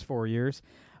treat the next 4 years.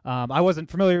 I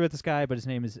wasn't familiar with this guy, but his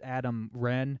name is Adam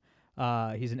Wren.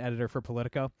 He's an editor for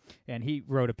Politico, and he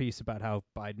wrote a piece about how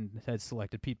Biden had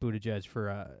selected Pete Buttigieg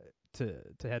for to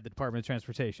head the Department of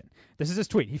Transportation. This is his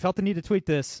tweet. He felt the need to tweet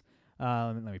this.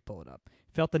 Let me pull it up.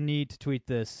 Felt the need to tweet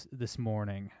this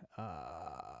morning.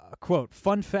 Quote,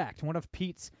 fun fact, one of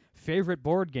Pete's favorite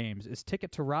board games is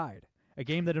Ticket to Ride, a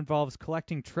game that involves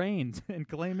collecting trains and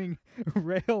claiming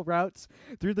rail routes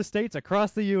through the states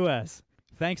across the U.S.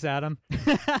 Thanks, Adam.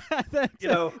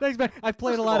 Thanks, man. I've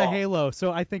played a lot of Halo,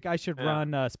 so I think I should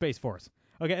run Space Force.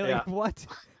 Okay, what?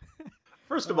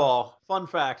 First of all, fun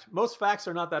fact, most facts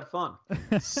are not that fun.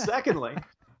 Secondly,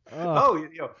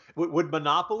 would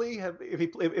Monopoly have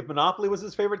if Monopoly was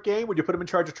his favorite game? Would you put him in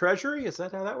charge of Treasury? Is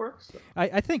that how that works?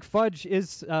 I think Fudge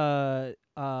is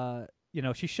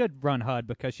she should run HUD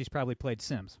because she's probably played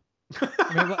Sims.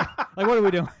 I mean, like what are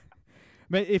we doing?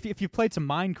 If you played some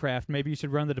Minecraft, maybe you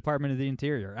should run the Department of the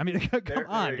Interior. I mean, come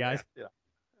on, guys. Yeah.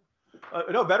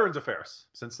 No, Veterans Affairs,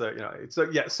 since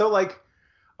So like,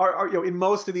 in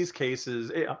most of these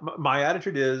cases, my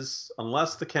attitude is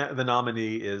unless the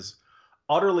nominee is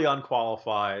utterly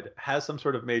unqualified, has some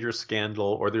sort of major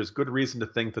scandal, or there's good reason to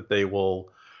think that they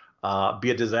will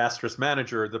be a disastrous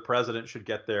manager, the president should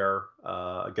get their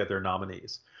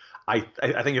nominees. I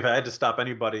think if I had to stop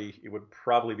anybody, it would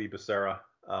probably be Becerra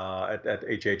at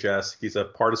HHS. He's a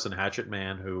partisan hatchet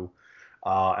man who,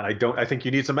 and I think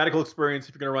you need some medical experience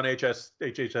if you're going to run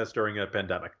HHS during a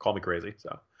pandemic. Call me crazy.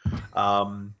 So,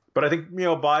 but I think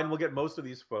Biden will get most of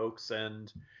these folks,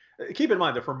 and keep in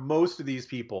mind that for most of these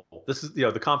people, this is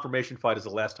the confirmation fight is the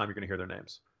last time you're going to hear their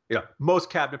names. Most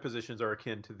cabinet positions are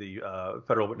akin to the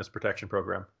Federal Witness Protection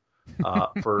Program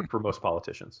for most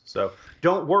politicians. So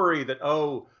don't worry that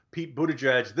Pete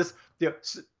Buttigieg,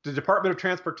 the Department of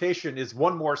Transportation is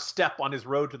one more step on his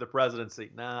road to the presidency.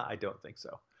 Nah, I don't think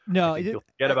so. No, you'll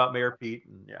forget about Mayor Pete.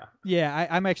 And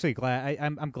I'm actually glad.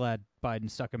 I'm glad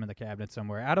Biden stuck him in the cabinet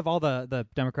somewhere. Out of all the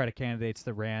Democratic candidates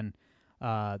that ran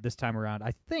this time around,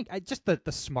 I think just the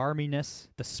smarminess,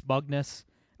 the smugness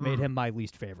made him my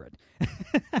least favorite.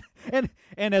 and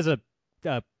as a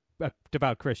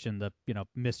devout Christian, the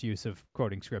misuse of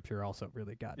quoting scripture also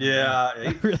really got me.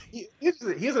 Yeah, he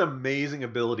has an amazing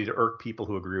ability to irk people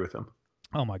who agree with him.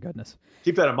 Oh my goodness!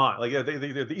 Keep that in mind. Like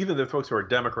even the folks who are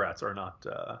Democrats are not.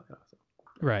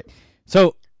 Right.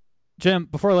 So, Jim,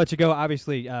 before I let you go,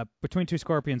 obviously, Between Two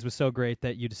Scorpions was so great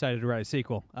that you decided to write a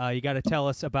sequel. You got to tell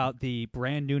us about the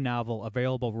brand new novel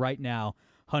available right now,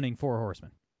 Hunting Four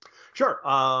Horsemen. Sure.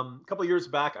 A couple of years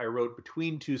back, I wrote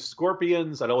Between Two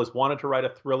Scorpions. I'd always wanted to write a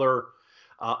thriller.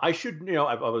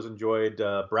 I've always enjoyed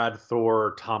Brad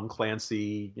Thor, Tom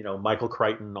Clancy, Michael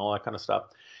Crichton, all that kind of stuff.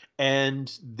 And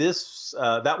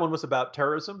that one was about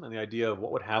terrorism and the idea of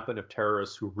what would happen if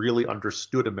terrorists who really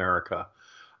understood America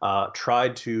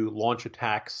tried to launch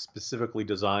attacks specifically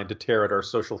designed to tear at our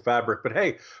social fabric. But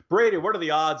hey, Brady, what are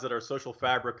the odds that our social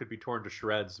fabric could be torn to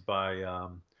shreds by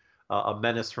a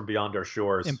menace from beyond our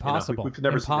shores? Impossible. We've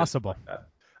never Impossible. seen anything like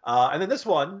that. And then this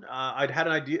one, I'd had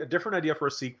a different idea for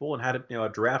a sequel and had a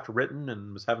draft written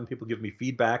and was having people give me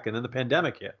feedback. And then the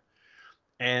pandemic hit.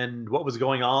 And what was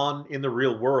going on in the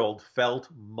real world felt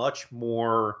much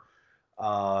more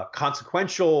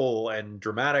consequential and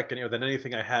dramatic, than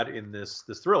anything I had in this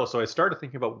thriller. So I started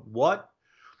thinking about what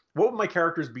would my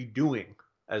characters be doing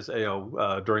as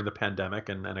during the pandemic,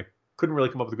 and I couldn't really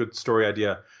come up with a good story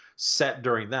idea set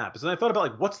during that. But then I thought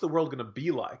about what's the world going to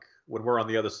be like when we're on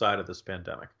the other side of this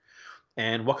pandemic,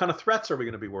 and what kind of threats are we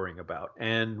going to be worrying about,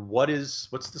 and what's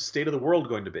the state of the world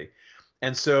going to be.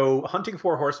 And so Hunting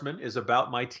Four Horsemen is about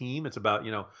my team. It's about,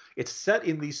 it's set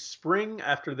in the spring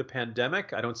after the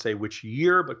pandemic. I don't say which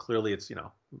year, but clearly it's, the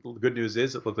good news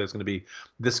is it looks like it's going to be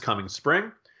this coming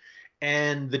spring.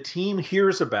 And the team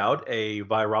hears about a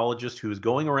virologist who's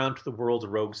going around to the world's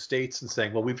rogue states and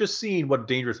saying, well, we've just seen what a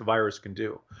dangerous virus can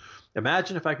do.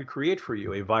 Imagine if I could create for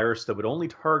you a virus that would only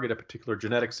target a particular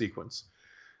genetic sequence.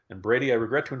 And Brady, I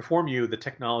regret to inform you, the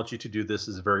technology to do this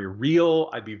is very real.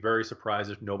 I'd be very surprised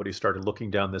if nobody started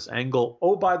looking down this angle.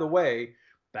 Oh, by the way,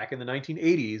 back in the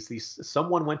 1980s,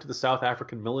 someone went to the South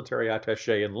African military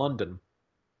attaché in London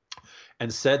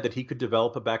and said that he could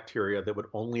develop a bacteria that would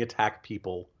only attack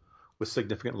people with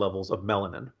significant levels of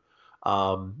melanin.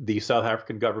 The South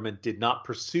African government did not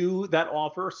pursue that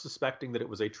offer, suspecting that it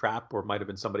was a trap or might have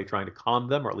been somebody trying to con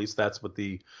them, or at least that's what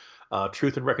the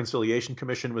Truth and Reconciliation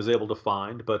Commission was able to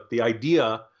find. But the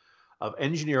idea of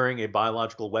engineering a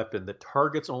biological weapon that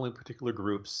targets only particular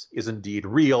groups is indeed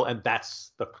real, and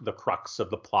that's the crux of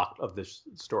the plot of this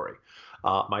story.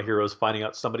 My hero is finding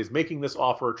out somebody's making this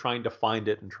offer, trying to find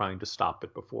it, and trying to stop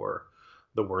it before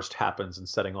the worst happens and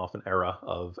setting off an era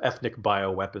of ethnic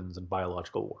bioweapons and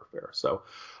biological warfare. So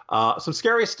some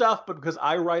scary stuff, but because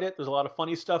I write it, there's a lot of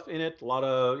funny stuff in it, a lot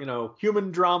of,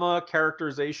 human drama,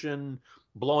 characterization,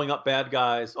 blowing up bad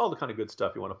guys, all the kind of good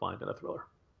stuff you want to find in a thriller.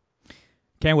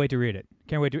 Can't wait to read it.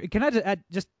 Can't wait to. Can I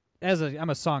just add, I'm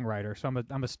a songwriter, so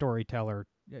I'm a storyteller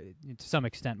to some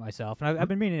extent myself, and I've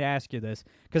been meaning to ask you this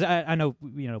because I know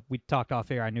we talked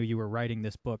off air. I knew you were writing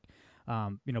this book,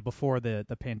 before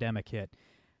the pandemic hit.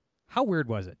 How weird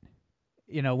was it,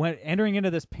 when entering into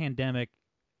this pandemic,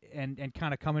 and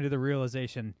kind of coming to the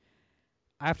realization,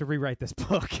 I have to rewrite this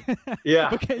book. Yeah.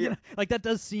 Okay, like that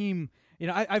does seem.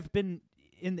 I've been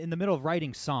in the middle of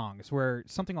writing songs where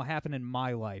something will happen in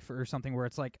my life or something where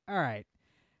it's like, all right,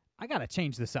 I got to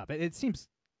change this up. It seems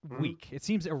weak. It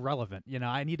seems irrelevant.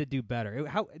 I need to do better.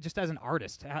 Just as an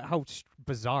artist, how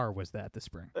bizarre was that this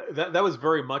spring? That was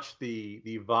very much the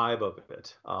vibe of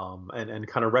it, and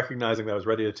kind of recognizing that I was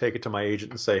ready to take it to my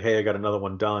agent and say, hey, I got another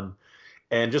one done,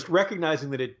 and just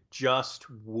recognizing that it just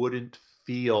wouldn't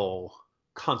feel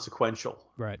consequential.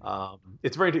 Right.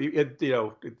 It's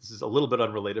this is a little bit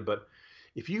unrelated, but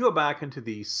if you go back into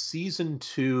the season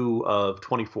 2 of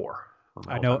 24,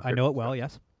 I know it well.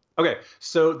 Yes. Okay,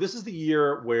 so this is the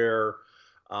year where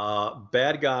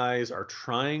bad guys are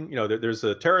trying. There's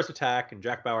a terrorist attack, and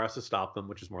Jack Bauer has to stop them,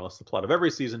 which is more or less the plot of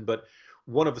every season. But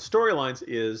one of the storylines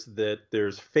is that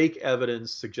there's fake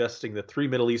evidence suggesting that 3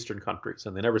 Middle Eastern countries,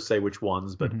 and they never say which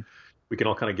ones, but we can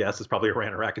all kind of guess it's probably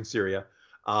Iran, Iraq, and Syria,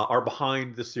 are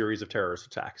behind the series of terrorist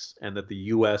attacks, and that the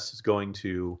U.S. is going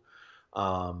to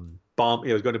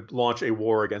is going to launch a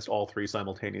war against all 3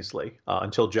 simultaneously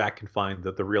until Jack can find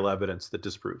the real evidence that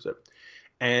disproves it.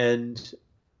 And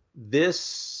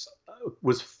this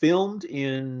was filmed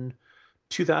in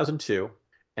 2002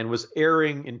 and was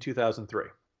airing in 2003.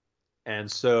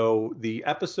 And so the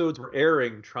episodes were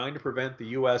airing trying to prevent the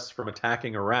U.S. from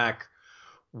attacking Iraq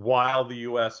while the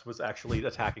U.S. was actually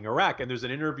attacking Iraq. And there's an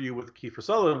interview with Kiefer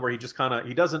Sutherland where he just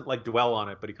he doesn't dwell on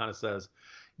it, but he kind of says,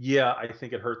 yeah, I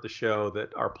think it hurt the show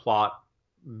that our plot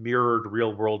mirrored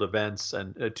real world events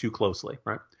and too closely,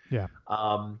 right? Yeah.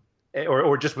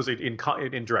 Or just was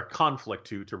in direct conflict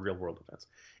to real world events.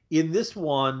 In this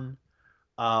one,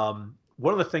 one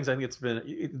of the things I think it's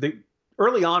been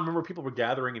early on, remember people were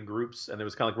gathering in groups and there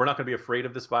was kind of we're not going to be afraid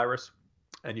of this virus.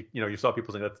 And you saw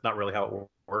people saying that's not really how it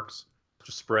works. It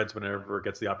just spreads whenever it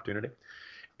gets the opportunity.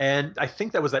 And I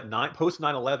think that was that post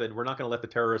 9/11, we're not going to let the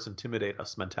terrorists intimidate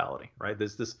us mentality, right?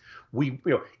 There's this,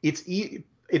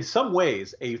 in some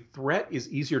ways, a threat is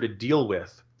easier to deal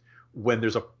with when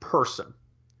there's a person,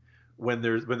 when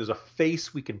there's a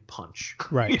face we can punch,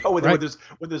 right? When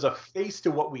there's a face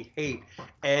to what we hate.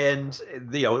 And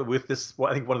with this,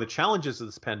 I think one of the challenges of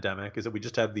this pandemic is that we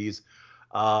just have these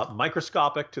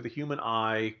microscopic to the human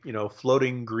eye,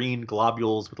 floating green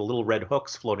globules with the little red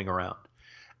hooks floating around.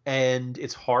 And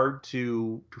it's hard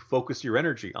to focus your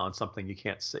energy on something you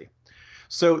can't see.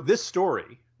 So this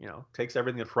story, takes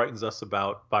everything that frightens us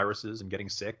about viruses and getting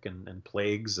sick and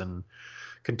plagues and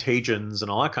contagions and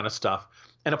all that kind of stuff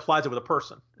and applies it with a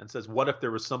person and says, what if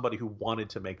there was somebody who wanted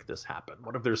to make this happen?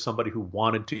 What if there's somebody who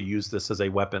wanted to use this as a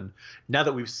weapon now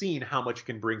that we've seen how much it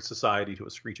can bring society to a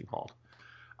screeching halt?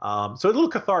 So a little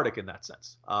cathartic in that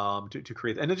sense to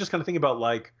create. And then just kind of think about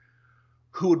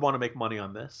who would want to make money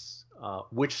on this?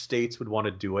 Which states would want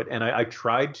to do it? And I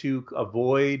tried to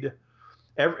avoid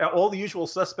all the usual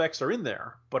suspects are in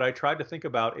there, but I tried to think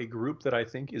about a group that I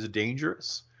think is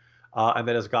dangerous and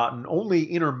that has gotten only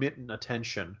intermittent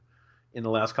attention in the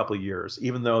last couple of years,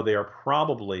 even though they are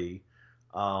probably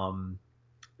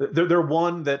they're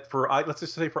one that let's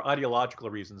just say for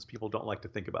ideological reasons, people don't like to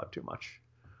think about too much.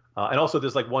 And also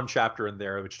there's one chapter in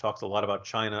there which talks a lot about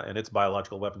China and its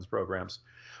biological weapons programs.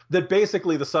 That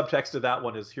basically the subtext of that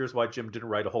one is here's why Jim didn't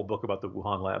write a whole book about the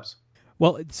Wuhan labs.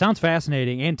 Well, it sounds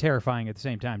fascinating and terrifying at the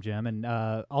same time, Jim. And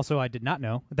also, I did not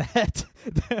know that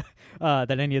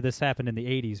that any of this happened in the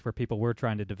 80s, where people were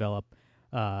trying to develop,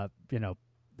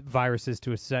 viruses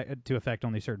to affect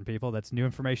only certain people. That's new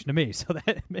information to me. So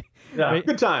that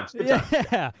good times. Good times.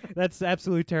 Yeah, that's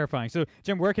absolutely terrifying. So,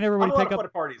 Jim, where can everybody pick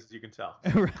up parties, as you can tell?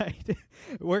 Right.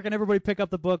 Where can everybody pick up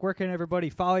the book? Where can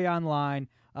everybody follow you online?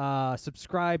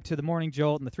 Subscribe to the Morning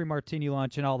Jolt and the 3 Martini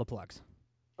Lunch and all the plugs.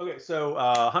 Okay, so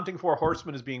Hunting for a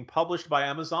Horseman is being published by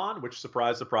Amazon, which,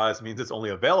 surprise, surprise, means it's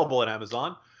only available at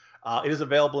Amazon. It is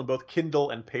available in both Kindle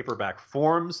and paperback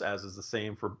forms, as is the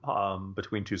same for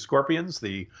Between Two Scorpions,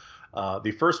 the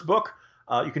first book.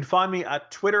 You can find me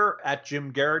at Twitter at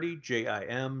Jim Geraghty,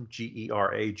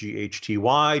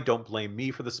 JimGeraghty. Don't blame me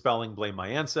for the spelling, blame my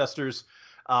ancestors.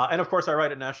 And of course, I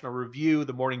write at National Review,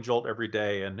 the Morning Jolt every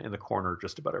day, and in the Corner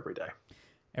just about every day.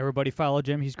 Everybody follow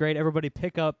Jim. He's great. Everybody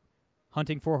pick up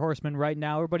Hunting for Horsemen right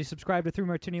now. Everybody subscribe to 3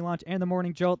 Martini Lunch and the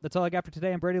Morning Jolt. That's all I got for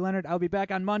today. I'm Brady Leonard. I'll be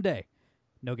back on Monday.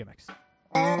 No gimmicks.